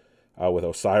Aeneid with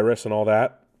Osiris and all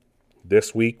that.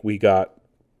 This week we got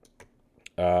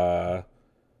I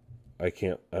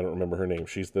don't remember her name.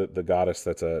 She's the goddess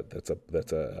that's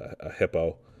a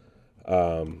hippo.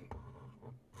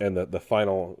 And the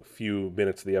final few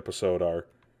minutes of the episode are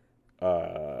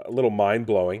a little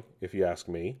mind-blowing, if you ask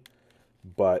me.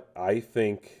 But I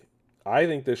think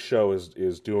this show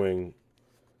is doing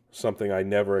something I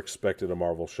never expected a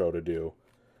Marvel show to do.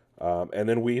 And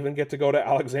then we even get to go to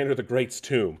Alexander the Great's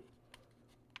tomb.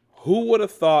 Who would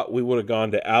have thought we would have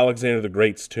gone to Alexander the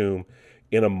Great's tomb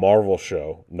in a Marvel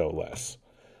show, no less?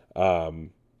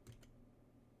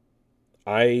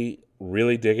 I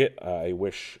really dig it. I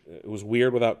wish it was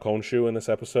weird without Khonshu in this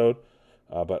episode,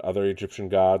 but other Egyptian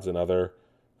gods and other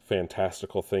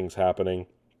fantastical things happening.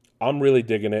 I'm really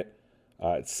digging it.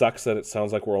 It sucks that it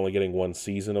sounds like we're only getting 1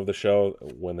 season of the show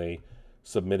when they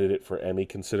submitted it for Emmy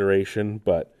consideration,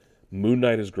 but Moon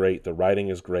Knight is great. The writing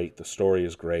is great. The story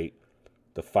is great.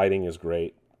 The fighting is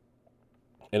great.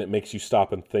 And it makes you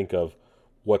stop and think of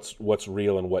what's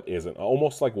real and what isn't.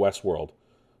 Almost like Westworld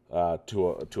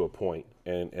to a point.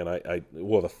 And I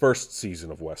the first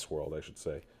season of Westworld, I should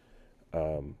say.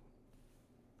 And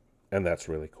that's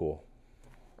really cool.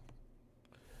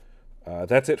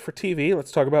 That's it for TV.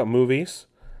 Let's talk about movies.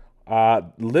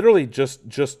 Literally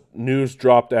just news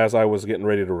dropped as I was getting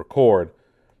ready to record.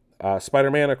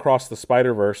 Spider-Man Across the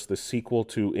Spider-Verse, the sequel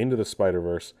to Into the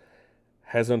Spider-Verse,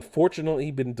 has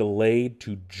unfortunately been delayed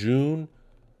to June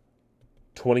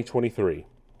 2023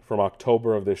 from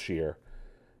October of this year.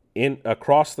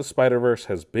 Across the Spider-Verse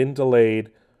has been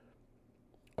delayed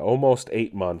almost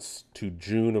 8 months to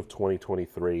June of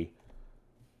 2023.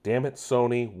 Damn it,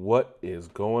 Sony. What is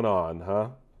going on, huh?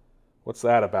 What's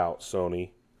that about,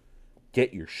 Sony?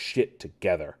 Get your shit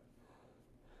together.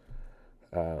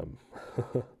 I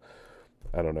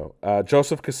don't know.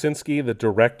 Joseph Kosinski, the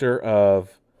director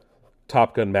of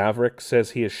Top Gun Maverick,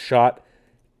 says he has shot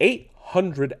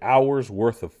 800 hours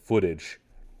worth of footage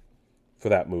for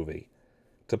that movie.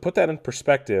 To put that in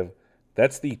perspective,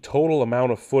 that's the total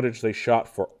amount of footage they shot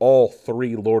for all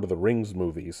 3 Lord of the Rings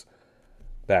movies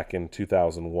back in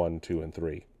 2001, 2, and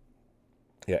 3.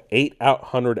 Yeah,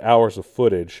 800 hours of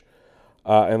footage.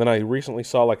 And then I recently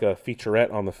saw like a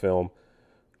featurette on the film.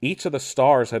 Each of the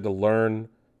stars had to learn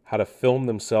how to film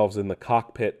themselves in the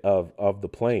cockpit of the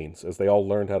planes as they all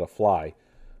learned how to fly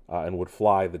and would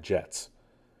fly the jets.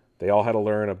 They all had to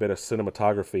learn a bit of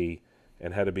cinematography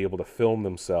and had to be able to film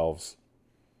themselves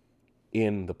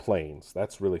in the planes.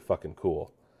 That's really fucking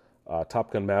cool.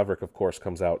 Top Gun Maverick, of course,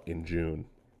 comes out in June.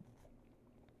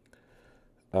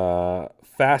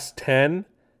 Fast 10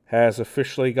 has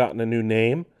officially gotten a new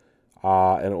name,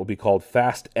 and it will be called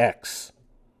Fast X.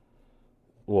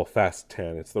 Well, Fast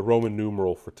 10. It's the Roman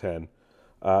numeral for 10.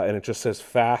 And it just says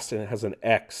Fast, and it has an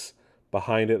X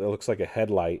behind it that looks like a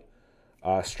headlight.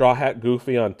 Straw Hat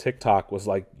Goofy on TikTok was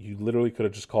like, you literally could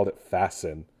have just called it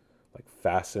Fasten. Like,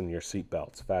 fasten your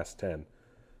seatbelts, Fast 10.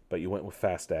 But you went with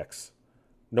Fast X.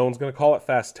 No one's going to call it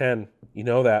Fast 10. You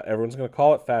know that. Everyone's going to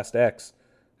call it Fast X.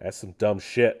 That's some dumb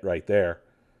shit right there.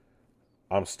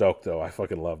 I'm stoked, though. I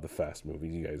fucking love the Fast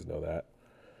movies. You guys know that.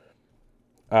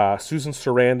 Susan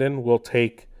Sarandon will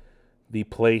take the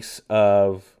place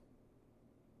of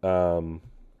Sharon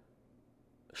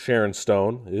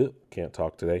Stone. Ew, can't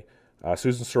talk today.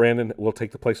 Susan Sarandon will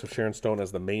take the place of Sharon Stone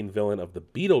as the main villain of the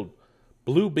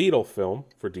Blue Beetle film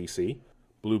for DC.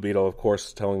 Blue Beetle, of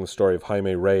course, telling the story of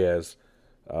Jaime Reyes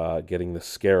getting the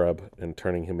scarab and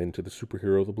turning him into the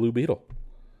superhero, the Blue Beetle.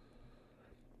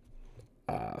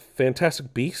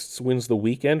 Fantastic Beasts wins the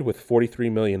weekend with $43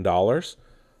 million.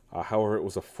 However, it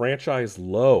was a franchise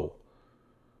low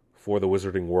for the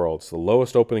Wizarding World. It's the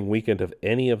lowest opening weekend of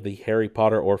any of the Harry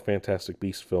Potter or Fantastic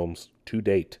Beasts films to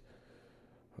date.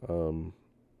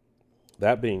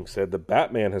 That being said, The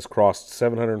Batman has crossed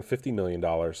 $750 million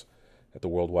at the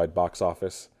worldwide box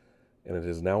office, and it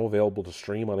is now available to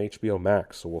stream on HBO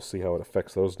Max, so we'll see how it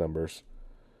affects those numbers.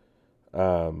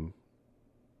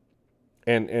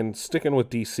 And sticking with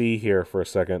DC here for a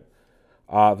second,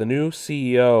 the new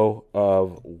CEO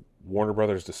of Warner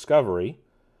Brothers Discovery,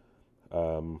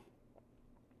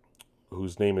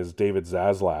 whose name is David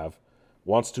Zaslav,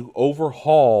 wants to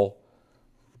overhaul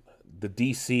the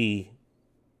DC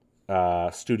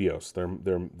studios,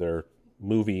 their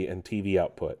movie and TV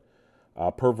output.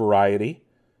 Per Variety,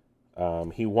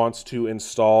 he wants to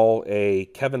install a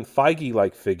Kevin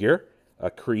Feige-like figure,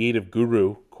 a creative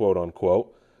guru, quote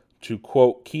unquote, to,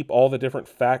 quote, keep all the different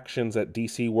factions at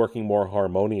DC working more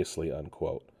harmoniously,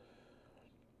 unquote.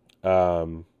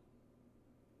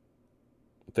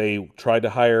 They tried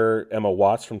to hire Emma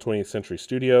Watts from 20th Century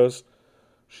Studios.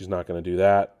 She's not going to do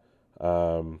that.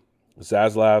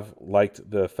 Zaslav liked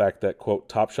the fact that, quote,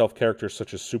 top-shelf characters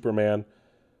such as Superman,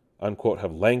 unquote,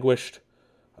 have languished.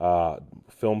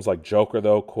 Films like Joker,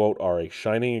 though, quote, are a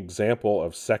shining example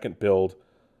of second-build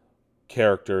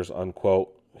characters,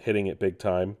 unquote, hitting it big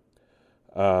time.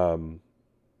 While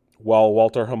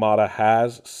Walter Hamada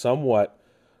has somewhat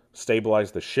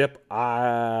stabilized the ship,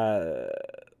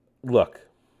 look,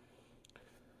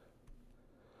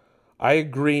 I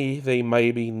agree they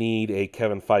maybe need a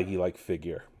Kevin Feige-like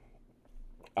figure.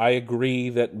 I agree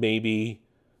that maybe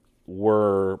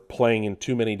we're playing in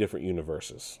too many different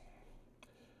universes.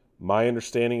 My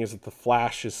understanding is that The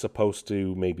Flash is supposed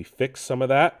to maybe fix some of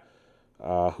that.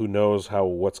 Who knows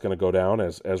what's going to go down,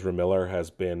 as Ezra Miller has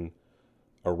been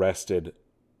arrested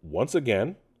once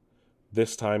again.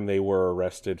 This time they were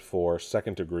arrested for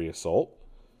second-degree assault,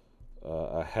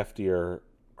 a heftier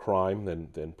crime than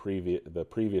the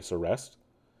previous arrest.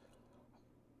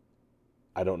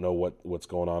 I don't know what's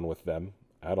going on with them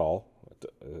at all.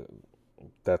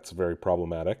 That's very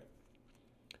problematic.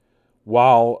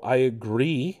 While I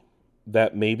agree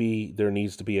that maybe there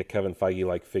needs to be a Kevin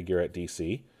Feige-like figure at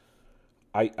DC,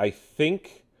 I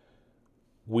think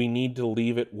we need to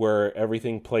leave it where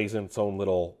everything plays in its own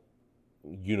little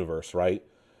universe, right?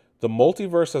 The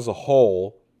multiverse as a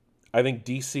whole, I think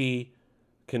DC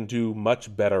can do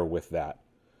much better with that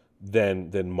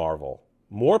than Marvel.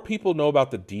 More people know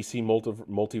about the DC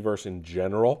multiverse in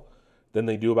general than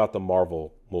they do about the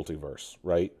Marvel multiverse,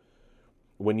 right?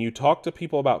 When you talk to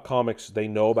people about comics, they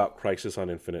know about Crisis on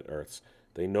Infinite Earths.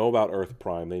 They know about Earth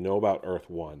Prime. They know about Earth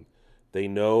 1. They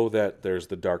know that there's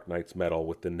the Dark Knight's Metal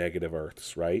with the negative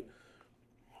Earths, right?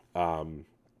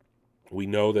 We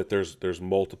know that there's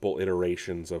multiple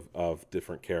iterations of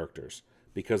different characters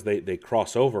because they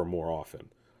cross over more often.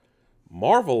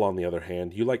 Marvel, on the other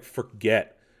hand, you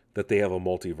forget that they have a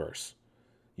multiverse.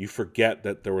 You forget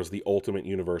that there was the Ultimate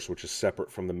Universe, which is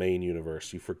separate from the main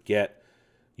universe.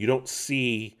 You don't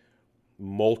see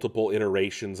multiple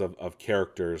iterations of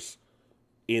characters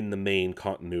in the main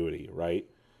continuity, right?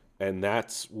 And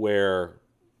that's where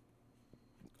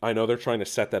I know they're trying to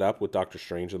set that up with Doctor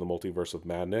Strange and the Multiverse of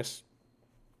Madness.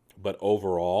 But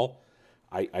overall,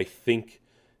 I think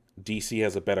DC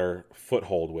has a better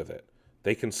foothold with it.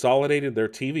 They consolidated their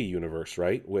TV universe,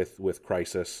 right, with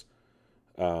Crisis,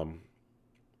 with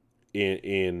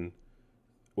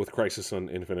Crisis on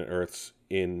Infinite Earths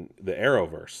in the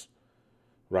Arrowverse,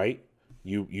 right?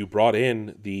 You brought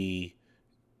in the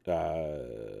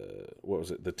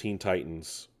the Teen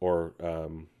Titans or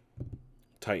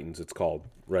Titans, it's called,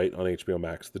 right, on HBO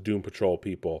Max, the Doom Patrol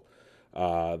people,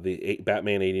 the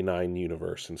Batman 89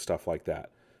 universe and stuff like that.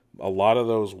 A lot of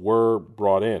those were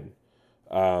brought in.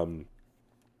 And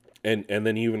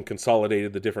then you even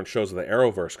consolidated the different shows of the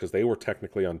Arrowverse because they were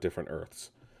technically on different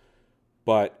Earths.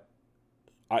 But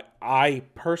I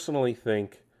personally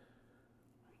think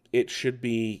it should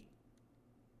be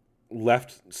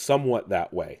left somewhat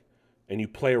that way. And you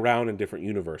play around in different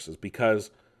universes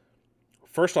because,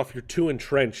 first off, you're too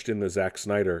entrenched in the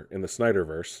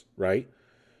Snyderverse, right?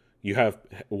 You have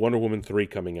Wonder Woman 3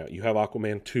 coming out. You have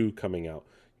Aquaman 2 coming out.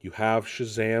 You have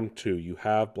Shazam 2. You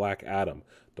have Black Adam.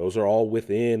 Those are all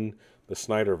within the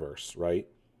Snyderverse, right?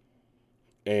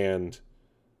 And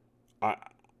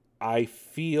I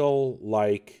feel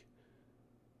like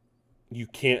you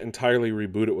can't entirely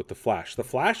reboot it with The Flash. The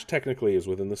Flash technically is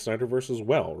within the Snyderverse as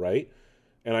well, right?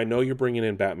 And I know you're bringing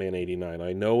in Batman 89.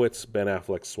 I know it's Ben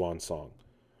Affleck's swan song.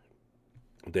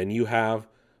 Then you have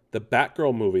the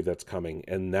Batgirl movie that's coming,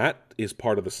 and that is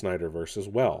part of the Snyderverse as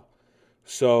well.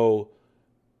 So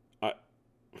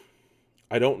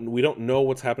we don't know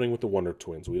what's happening with the Wonder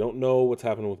Twins. We don't know what's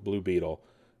happening with Blue Beetle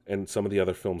and some of the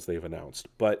other films they've announced.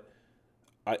 But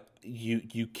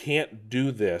you can't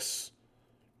do this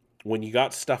when you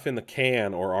got stuff in the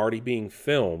can or already being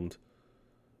filmed.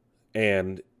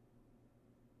 And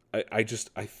I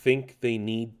think they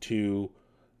need to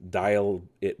dial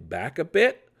it back a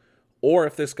bit. Or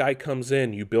if this guy comes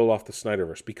in, you build off the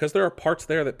Snyderverse. Because there are parts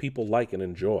there that people like and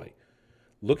enjoy.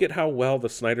 Look at how well the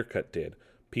Snyder Cut did.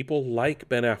 People like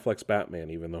Ben Affleck's Batman,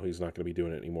 even though he's not going to be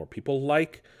doing it anymore. People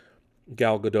like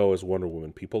Gal Gadot as Wonder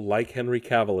Woman. People like Henry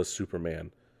Cavill as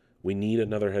Superman. We need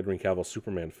another Henry Cavill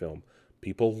Superman film.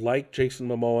 People like Jason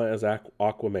Momoa as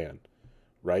Aquaman,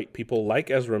 right? People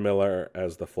like Ezra Miller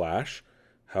as The Flash.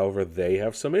 However, they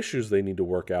have some issues they need to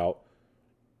work out.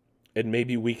 And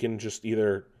maybe we can just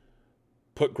either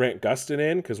put Grant Gustin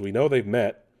in, because we know they've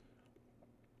met.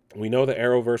 We know the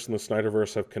Arrowverse and the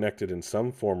Snyderverse have connected in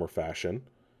some form or fashion.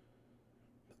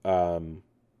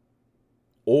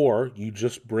 Or you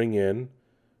just bring in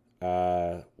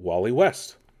Wally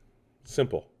West.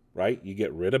 Simple, right? You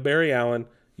get rid of Barry Allen,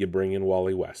 you bring in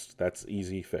Wally West. That's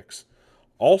easy fix.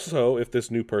 Also, if this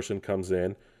new person comes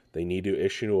in, they need to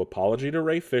issue an apology to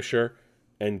Ray Fisher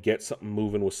and get something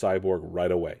moving with Cyborg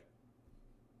right away.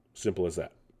 Simple as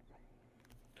that.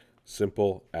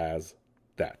 Simple as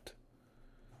that.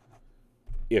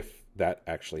 If that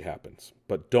actually happens.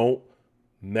 But don't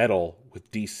meddle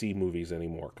with DC movies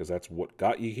anymore, because that's what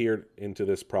got you here into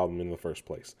this problem in the first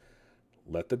place.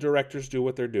 Let the directors do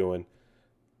what they're doing.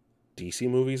 DC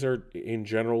movies are, in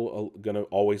general, going to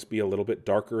always be a little bit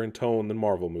darker in tone than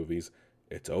Marvel movies.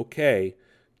 It's okay.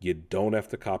 You don't have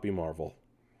to copy Marvel.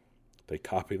 They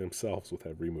copy themselves with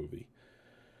every movie.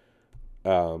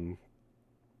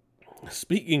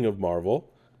 Speaking of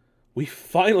Marvel, we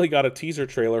finally got a teaser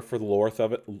trailer for Thor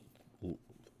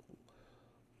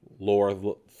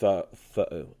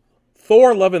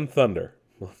Love and Thunder.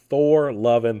 Thor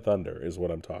Love and Thunder is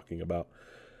what I'm talking about.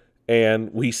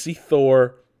 And we see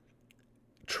Thor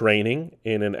training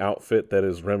in an outfit that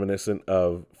is reminiscent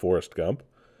of Forrest Gump.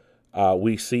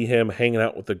 We see him hanging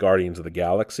out with the Guardians of the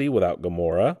Galaxy without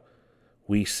Gamora.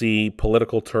 We see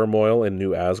political turmoil in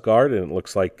New Asgard, and it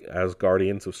looks like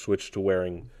Asgardians have switched to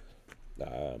wearing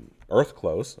Earth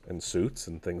clothes and suits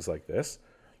and things like this.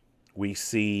 We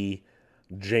see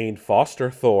Jane Foster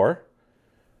Thor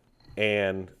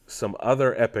and some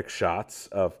other epic shots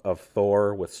of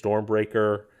Thor with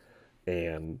Stormbreaker,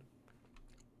 and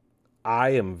I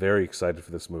am very excited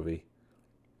for this movie.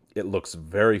 It looks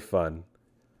very fun,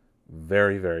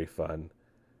 very, very fun,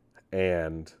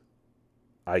 and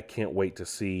I can't wait to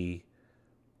see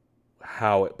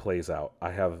how it plays out.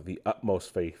 I have the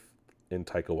utmost faith in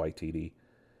Taika Waititi,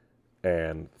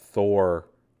 and Thor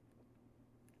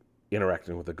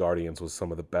interacting with the Guardians was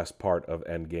some of the best part of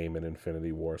Endgame and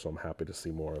Infinity War, so I'm happy to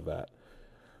see more of that.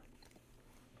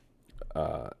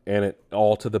 And it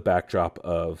all to the backdrop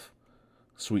of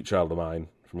Sweet Child of Mine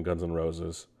from Guns N'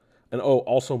 Roses. And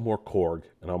also more Korg,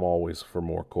 and I'm always for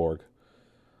more Korg.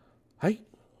 Hey,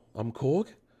 I'm Korg,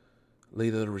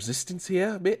 leader of the Resistance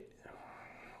here a bit.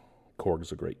 Korg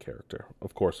is a great character,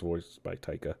 of course, voiced by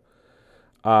Taika.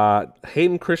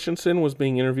 Hayden Christensen was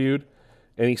being interviewed,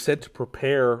 and he said to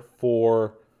prepare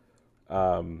for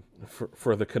the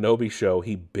Kenobi show,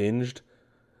 he binged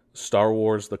Star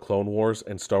Wars: The Clone Wars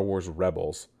and Star Wars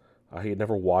Rebels. He had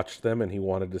never watched them, and he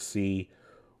wanted to see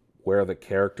where the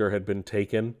character had been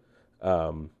taken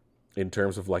in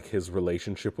terms of like his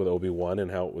relationship with Obi-Wan and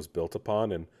how it was built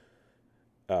upon, and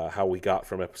how we got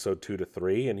from episode 2 to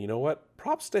 3. And you know what?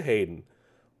 Props to Hayden.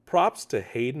 Props to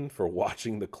Hayden for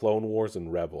watching the Clone Wars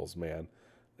and Rebels, man.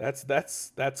 That's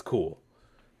cool.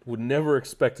 Would never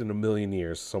expect in a million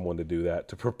years someone to do that,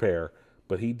 to prepare.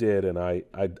 But he did, and I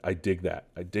dig that.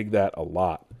 I dig that a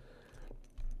lot.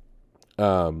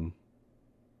 And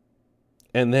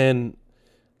then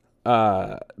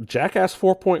Jackass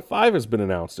 4.5 has been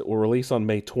announced. It will release on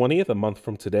May 20th, a month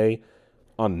from today,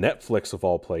 on Netflix of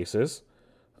all places.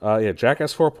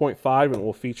 Jackass 4.5, and it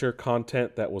will feature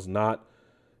content that was not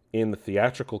in the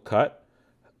theatrical cut.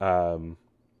 I'm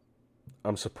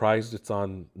surprised it's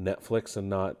on Netflix and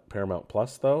not Paramount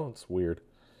Plus, though. It's weird.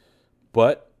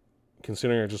 But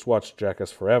considering I just watched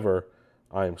Jackass Forever,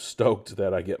 I am stoked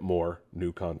that I get more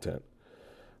new content.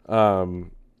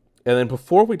 And then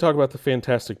before we talk about the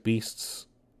Fantastic Beasts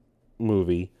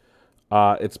movie,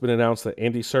 it's been announced that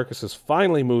Andy Serkis is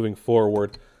finally moving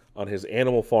forward on his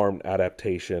Animal Farm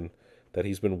adaptation that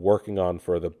he's been working on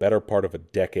for the better part of a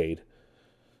decade.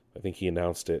 I think he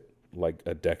announced it like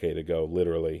a decade ago,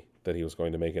 literally, that he was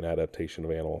going to make an adaptation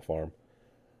of Animal Farm,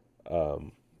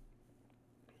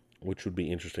 which would be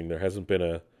interesting. There hasn't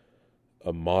been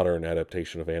a modern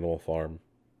adaptation of Animal Farm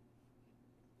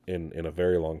in a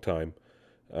very long time.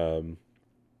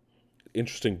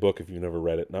 Interesting book if you've never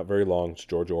read it. Not very long. It's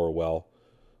George Orwell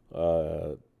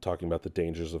talking about the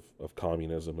dangers of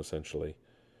communism, essentially.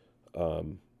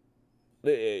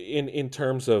 In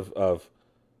terms of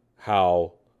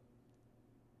how,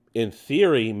 in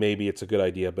theory, maybe it's a good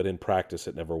idea, but in practice,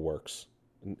 it never works.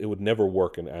 It would never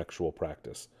work in actual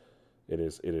practice. It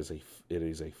is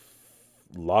a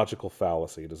logical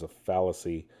fallacy. It is a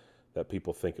fallacy that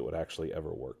people think it would actually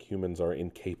ever work. Humans are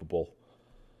incapable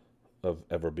of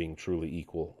ever being truly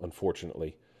equal,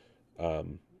 unfortunately.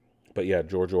 But yeah,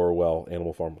 George Orwell,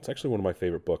 Animal Farm. It's actually one of my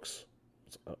favorite books.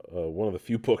 It's one of the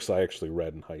few books I actually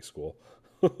read in high school.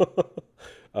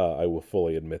 I will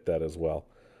fully admit that as well.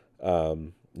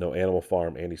 No, Animal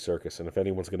Farm, Andy Serkis. And if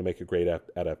anyone's going to make a great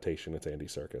adaptation, it's Andy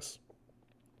Serkis.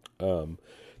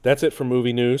 That's it for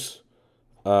movie news.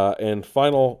 And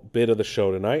final bit of the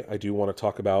show tonight, I do want to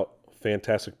talk about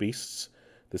Fantastic Beasts,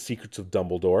 The Secrets of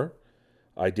Dumbledore.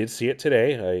 I did see it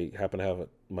today. I happen to have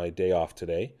my day off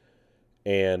today.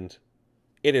 And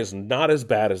it is not as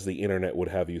bad as the internet would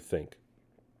have you think.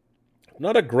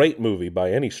 Not a great movie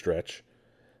by any stretch,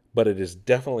 but it is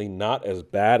definitely not as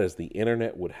bad as the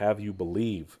internet would have you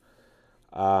believe.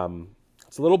 It's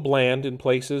a little bland in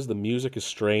places. The music is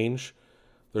strange.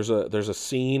 There's a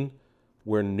scene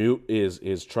where Newt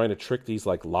is trying to trick these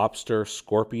like lobster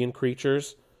scorpion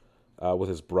creatures with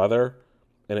his brother,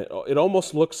 and it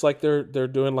almost looks like they're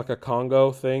doing like a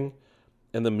Congo thing,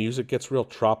 and the music gets real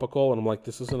tropical, and I'm like,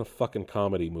 this isn't a fucking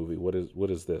comedy movie. What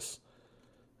is this?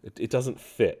 It doesn't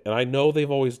fit. And I know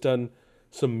they've always done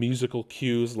some musical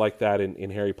cues like that in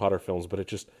Harry Potter films, but it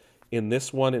just, in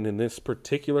this one and in this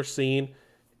particular scene,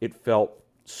 it felt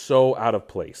so out of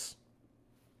place.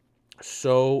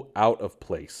 So out of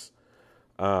place.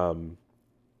 It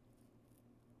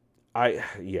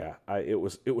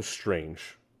was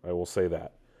strange. I will say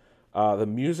that. The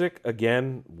music,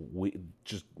 again,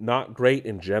 just not great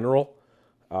in general.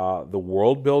 The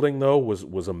world building though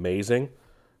was amazing.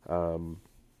 And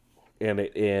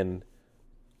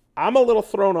I'm a little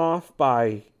thrown off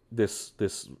by this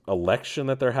election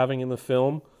that they're having in the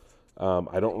film.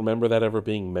 I don't remember that ever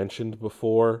being mentioned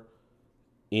before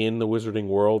in the wizarding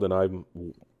world, and I'm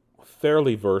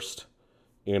fairly versed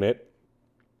in it.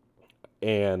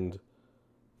 And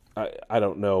I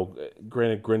don't know.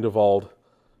 Granted, Grindelwald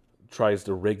tries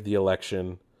to rig the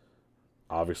election.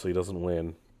 Obviously doesn't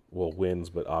win. Well, wins,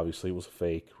 but obviously it was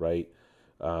fake, right?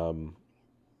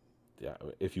 Yeah,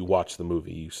 if you watch the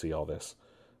movie, you see all this.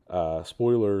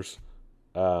 Spoilers.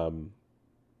 I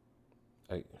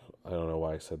don't know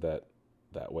why I said that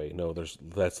way. No,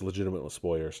 that's legitimate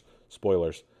spoilers.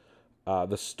 Spoilers.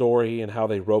 The story and how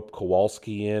they rope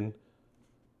Kowalski in.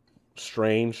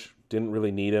 Strange. Didn't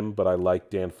really need him, but I like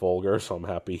Dan Folger, so I'm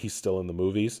happy he's still in the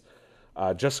movies.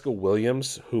 Jessica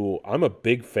Williams, who I'm a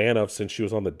big fan of since she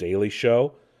was on The Daily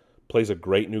Show, plays a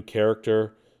great new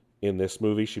character in this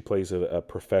movie. She plays a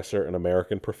professor, an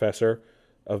American professor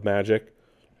of magic.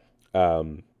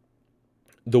 The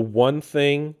one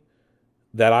thing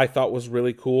that I thought was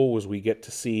really cool was we get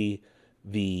to see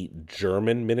the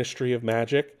German Ministry of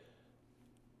Magic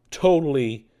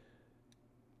totally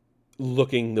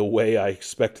looking the way I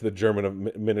expect the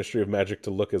German Ministry of Magic to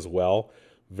look as well.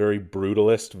 Very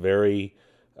brutalist, very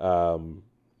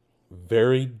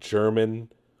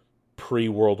German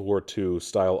pre-World War II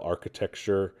style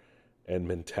architecture and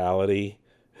mentality.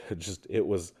 It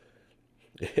was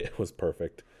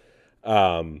perfect.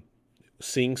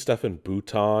 Seeing stuff in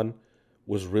Bhutan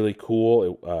was really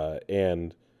cool,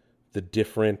 and the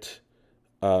different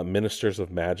ministers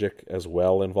of magic as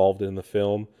well involved in the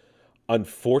film.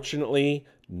 Unfortunately,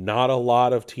 not a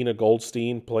lot of Tina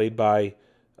Goldstein, played by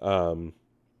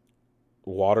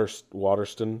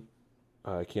Waterston.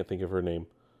 I can't think of her name.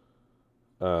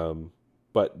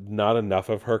 But not enough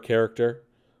of her character.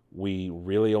 We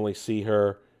really only see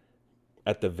her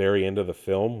at the very end of the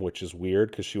film, which is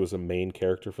weird because she was a main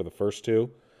character for the first two.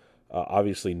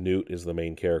 Obviously, Newt is the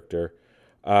main character.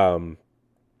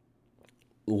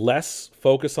 Less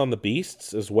focus on the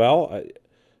beasts as well.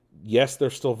 Yes, they're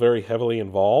still very heavily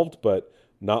involved, but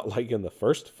not like in the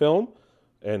first film.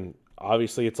 And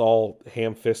obviously it's all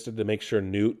ham-fisted to make sure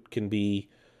Newt can be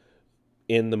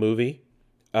in the movie.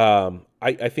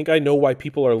 I think I know why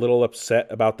people are a little upset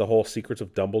about the whole Secrets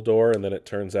of Dumbledore, and then it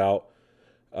turns out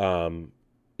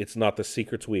it's not the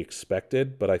secrets we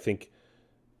expected, but I think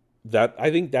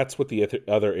that's what the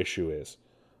other issue is.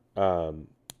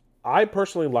 I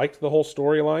personally liked the whole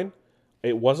storyline.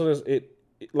 It wasn't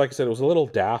like I said, it was a little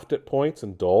daft at points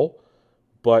and dull,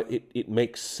 but it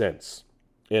makes sense.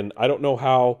 And I don't know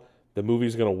how the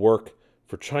movie's going to work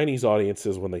for Chinese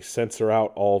audiences when they censor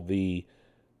out all the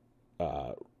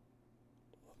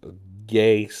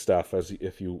gay stuff, as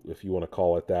if you want to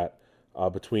call it that,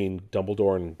 between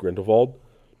Dumbledore and Grindelwald.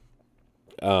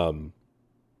 Then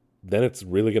it's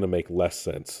really going to make less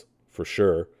sense for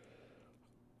sure.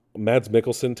 Mads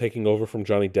Mikkelsen taking over from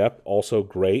Johnny Depp, also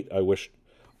great.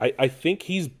 I think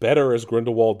he's better as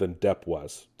Grindelwald than Depp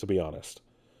was, to be honest.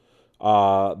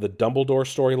 The Dumbledore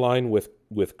storyline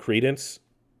with Credence,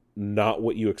 not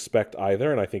what you expect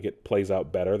either, and I think it plays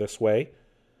out better this way.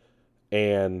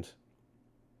 And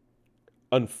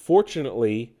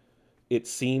unfortunately, it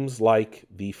seems like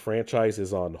the franchise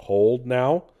is on hold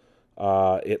now.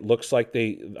 It looks like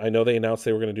I know they announced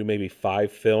they were going to do maybe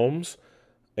 5 films,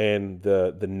 and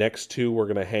the next 2 were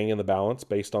going to hang in the balance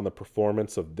based on the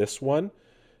performance of this one.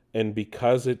 And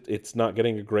because it's not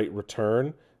getting a great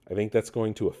return, I think that's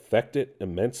going to affect it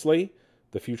immensely,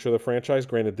 the future of the franchise.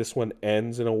 Granted, this one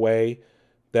ends in a way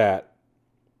that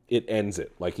it ends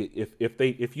it. Like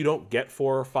if you don't get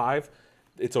 4 or 5,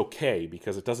 it's okay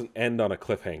because it doesn't end on a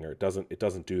cliffhanger. It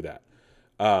doesn't do that.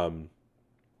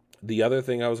 The other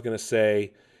thing I was going to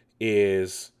say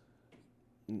is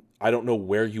I don't know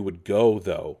where you would go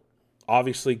though.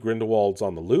 Obviously, Grindelwald's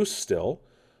on the loose still.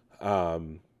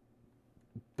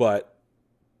 But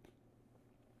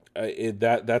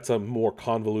that's a more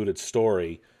convoluted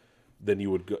story than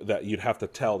that you'd have to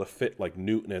tell to fit like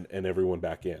Newton and everyone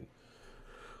back in.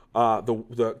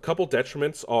 The couple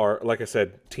detriments are, like I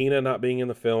said, Tina not being in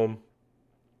the film.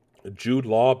 Jude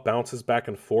Law bounces back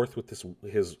and forth with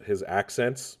his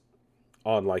accents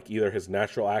on like either his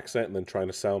natural accent and then trying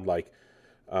to sound like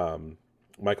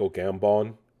Michael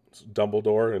Gambon,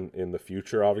 Dumbledore in the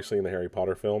future, obviously in the Harry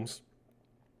Potter films.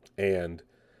 And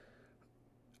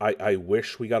I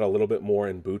wish we got a little bit more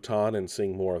in Bhutan and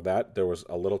seeing more of that. There was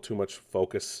a little too much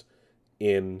focus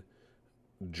in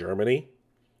Germany.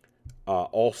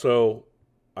 Also,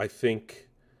 I think,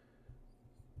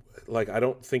 I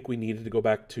don't think we needed to go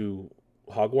back to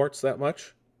Hogwarts that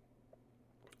much.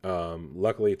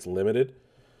 Luckily, it's limited.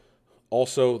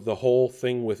 Also, the whole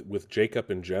thing with Jacob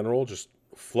in general, just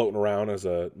floating around as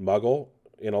a muggle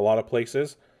in a lot of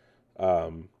places,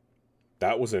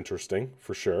 that was interesting,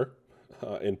 for sure.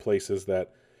 in places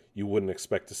that you wouldn't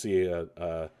expect to see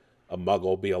a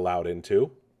Muggle be allowed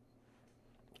into.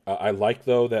 I like,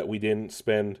 though, that we didn't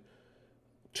spend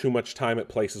too much time at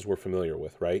places we're familiar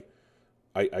with, right?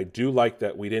 I do like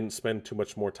that we didn't spend too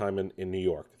much more time in New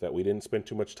York, that we didn't spend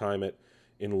too much time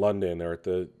in London or at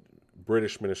the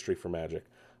British Ministry for Magic.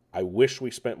 I wish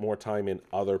we spent more time in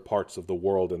other parts of the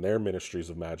world and their ministries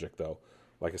of magic, though.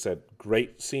 Like I said,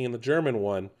 great seeing the German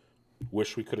one.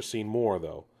 Wish we could have seen more,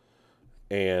 though.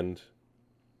 And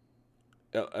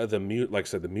like I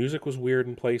said, the music was weird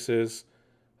in places.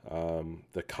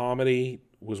 The comedy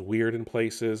was weird in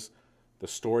places. The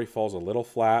story falls a little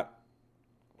flat,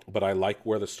 but I like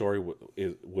where the story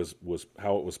was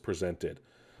how it was presented.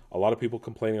 A lot of people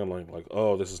complaining online, like,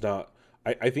 "Oh, this is not."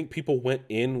 I think people went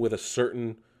in with a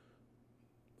certain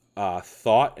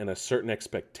thought and a certain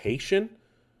expectation,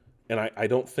 and I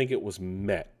don't think it was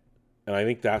met. And I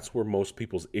think that's where most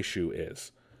people's issue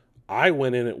is. I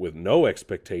went in it with no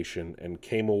expectation and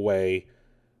came away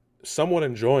somewhat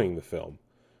enjoying the film.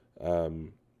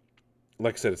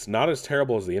 Like I said, it's not as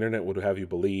terrible as the internet would have you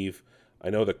believe. I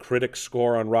know the critic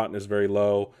score on Rotten is very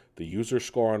low. The user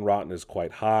score on Rotten is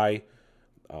quite high.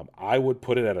 I would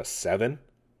put it at a 7.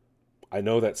 I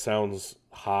know that sounds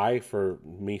high for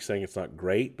me saying it's not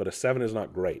great, but a 7 is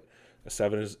not great. A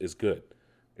 7 is good.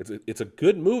 It's a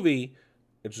good movie.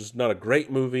 It's just not a great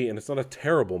movie, and it's not a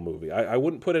terrible movie. I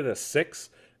wouldn't put it at a 6,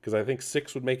 because I think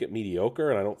 6 would make it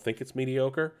mediocre, and I don't think it's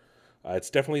mediocre.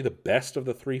 It's definitely the best of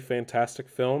the 3 Fantastic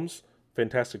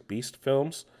Beast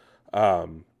films.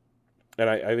 And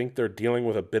I think they're dealing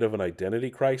with a bit of an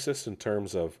identity crisis in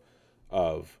terms of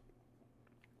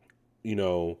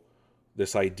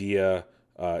this idea,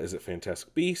 is it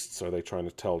Fantastic Beasts? Are they trying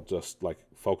to just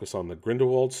focus on the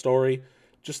Grindelwald story?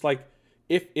 Just like,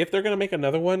 if they're going to make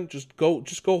another one, just go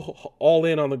all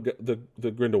in on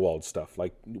the Grindelwald stuff.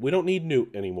 Like, we don't need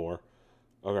Newt anymore.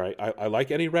 All right, I like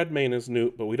Eddie Redmayne as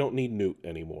Newt, but we don't need Newt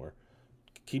anymore.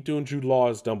 Keep doing Jude Law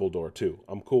as Dumbledore too.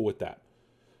 I'm cool with that.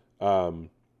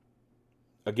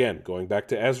 Again, going back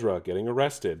to Ezra getting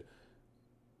arrested,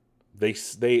 they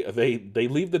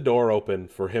leave the door open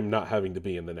for him not having to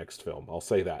be in the next film. I'll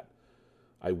say that.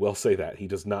 I will say that he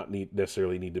does not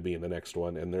necessarily need to be in the next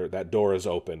one, and that door is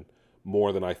open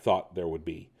more than I thought there would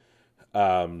be.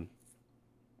 You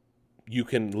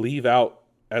can leave out,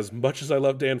 as much as I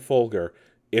love Dan Folger,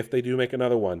 if they do make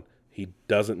another one, he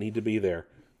doesn't need to be there.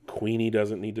 Queenie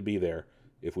doesn't need to be there.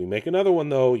 If we make another one,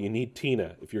 though, you need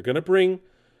Tina. If you're going to bring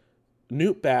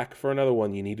Newt back for another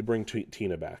one, you need to bring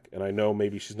Tina back. And I know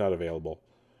maybe she's not available.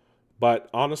 But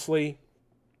honestly,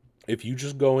 if you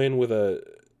just go in with a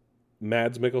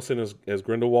Mads Mikkelsen as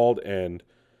Grindelwald and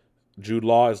Jude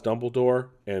Law as Dumbledore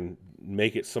and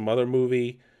make it some other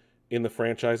movie in the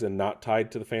franchise and not tied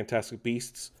to the Fantastic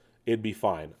Beasts, it'd be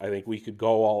fine. I think we could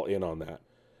go all in on that.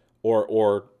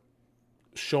 Or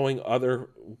showing other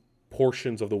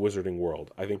portions of the Wizarding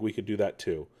World. I think we could do that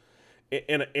too.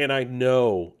 And I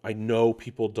know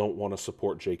people don't want to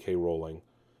support J.K. Rowling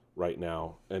right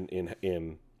now and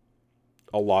in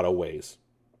a lot of ways.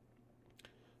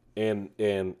 And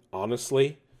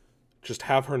honestly, just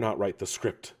have her not write the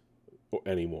script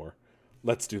anymore.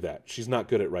 Let's do that. She's not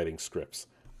good at writing scripts.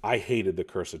 I hated The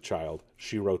Cursed Child.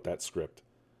 She wrote that script.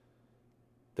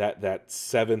 That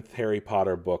 7th Harry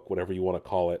Potter book, whatever you want to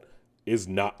call it, is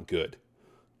not good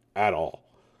at all.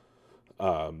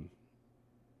 And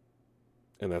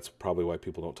that's probably why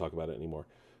people don't talk about it anymore.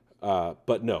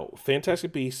 But no,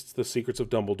 Fantastic Beasts, The Secrets of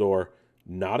Dumbledore,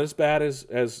 not as bad as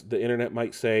the internet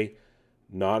might say,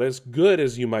 not as good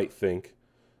as you might think,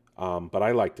 but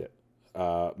I liked it.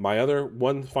 My other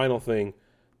one final thing,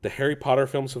 the Harry Potter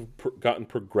films have gotten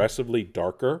progressively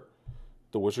darker.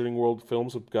 The Wizarding World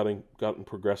films have gotten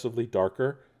progressively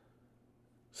darker.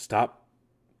 Stop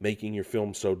making your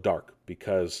film so dark,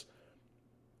 because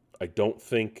I don't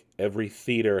think every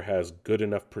theater has good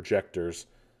enough projectors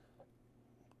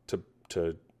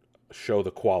to show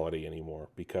the quality anymore.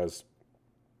 Because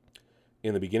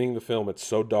in the beginning of the film, it's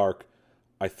so dark,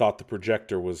 I thought the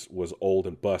projector was old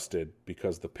and busted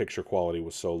because the picture quality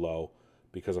was so low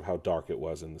because of how dark it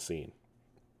was in the scene.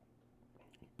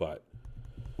 But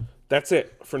that's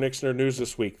it for Nick's Nerd News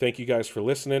this week. Thank you guys for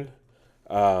listening.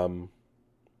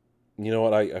 You know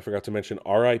what? I forgot to mention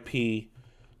R.I.P.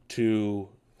 to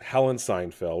Helen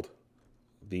Seinfeld,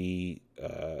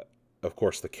 of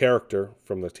course, the character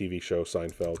from the TV show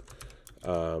Seinfeld.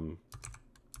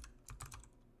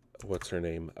 What's her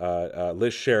name?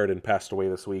 Liz Sheridan passed away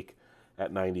this week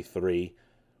at 93.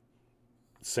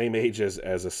 Same age as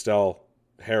Estelle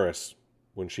Harris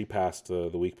when she passed the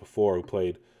week before, who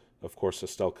played, of course,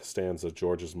 Estelle Costanza,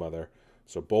 George's mother.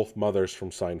 So both mothers from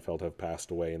Seinfeld have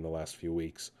passed away in the last few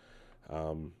weeks.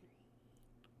 Even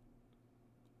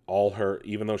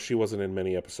though she wasn't in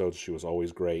many episodes, she was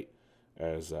always great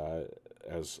as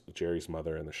Jerry's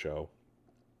mother in the show.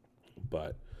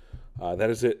 But that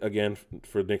is it again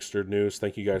for Nick's Nerd News.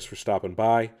 Thank you guys for stopping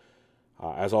by.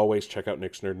 As always, check out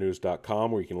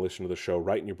nicksnerdnews.com where you can listen to the show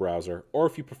right in your browser. Or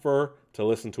if you prefer to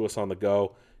listen to us on the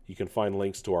go, you can find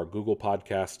links to our Google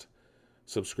Podcast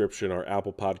subscription, our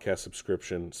Apple Podcast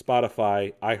subscription,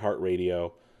 Spotify,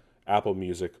 iHeartRadio, Apple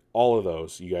Music, all of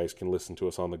those. You guys can listen to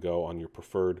us on the go on your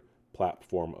preferred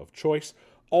platform of choice.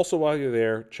 Also, while you're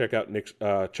there, check out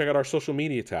our social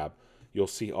media tab. You'll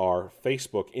see our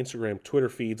Facebook, Instagram, Twitter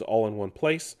feeds all in one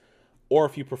place. Or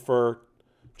if you prefer,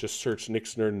 just search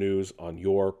Nick's Nerd News on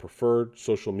your preferred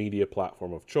social media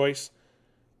platform of choice,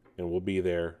 and we'll be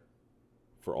there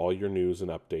for all your news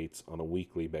and updates on a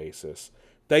weekly basis.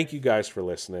 Thank you guys for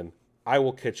listening. I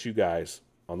will catch you guys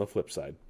on the flip side.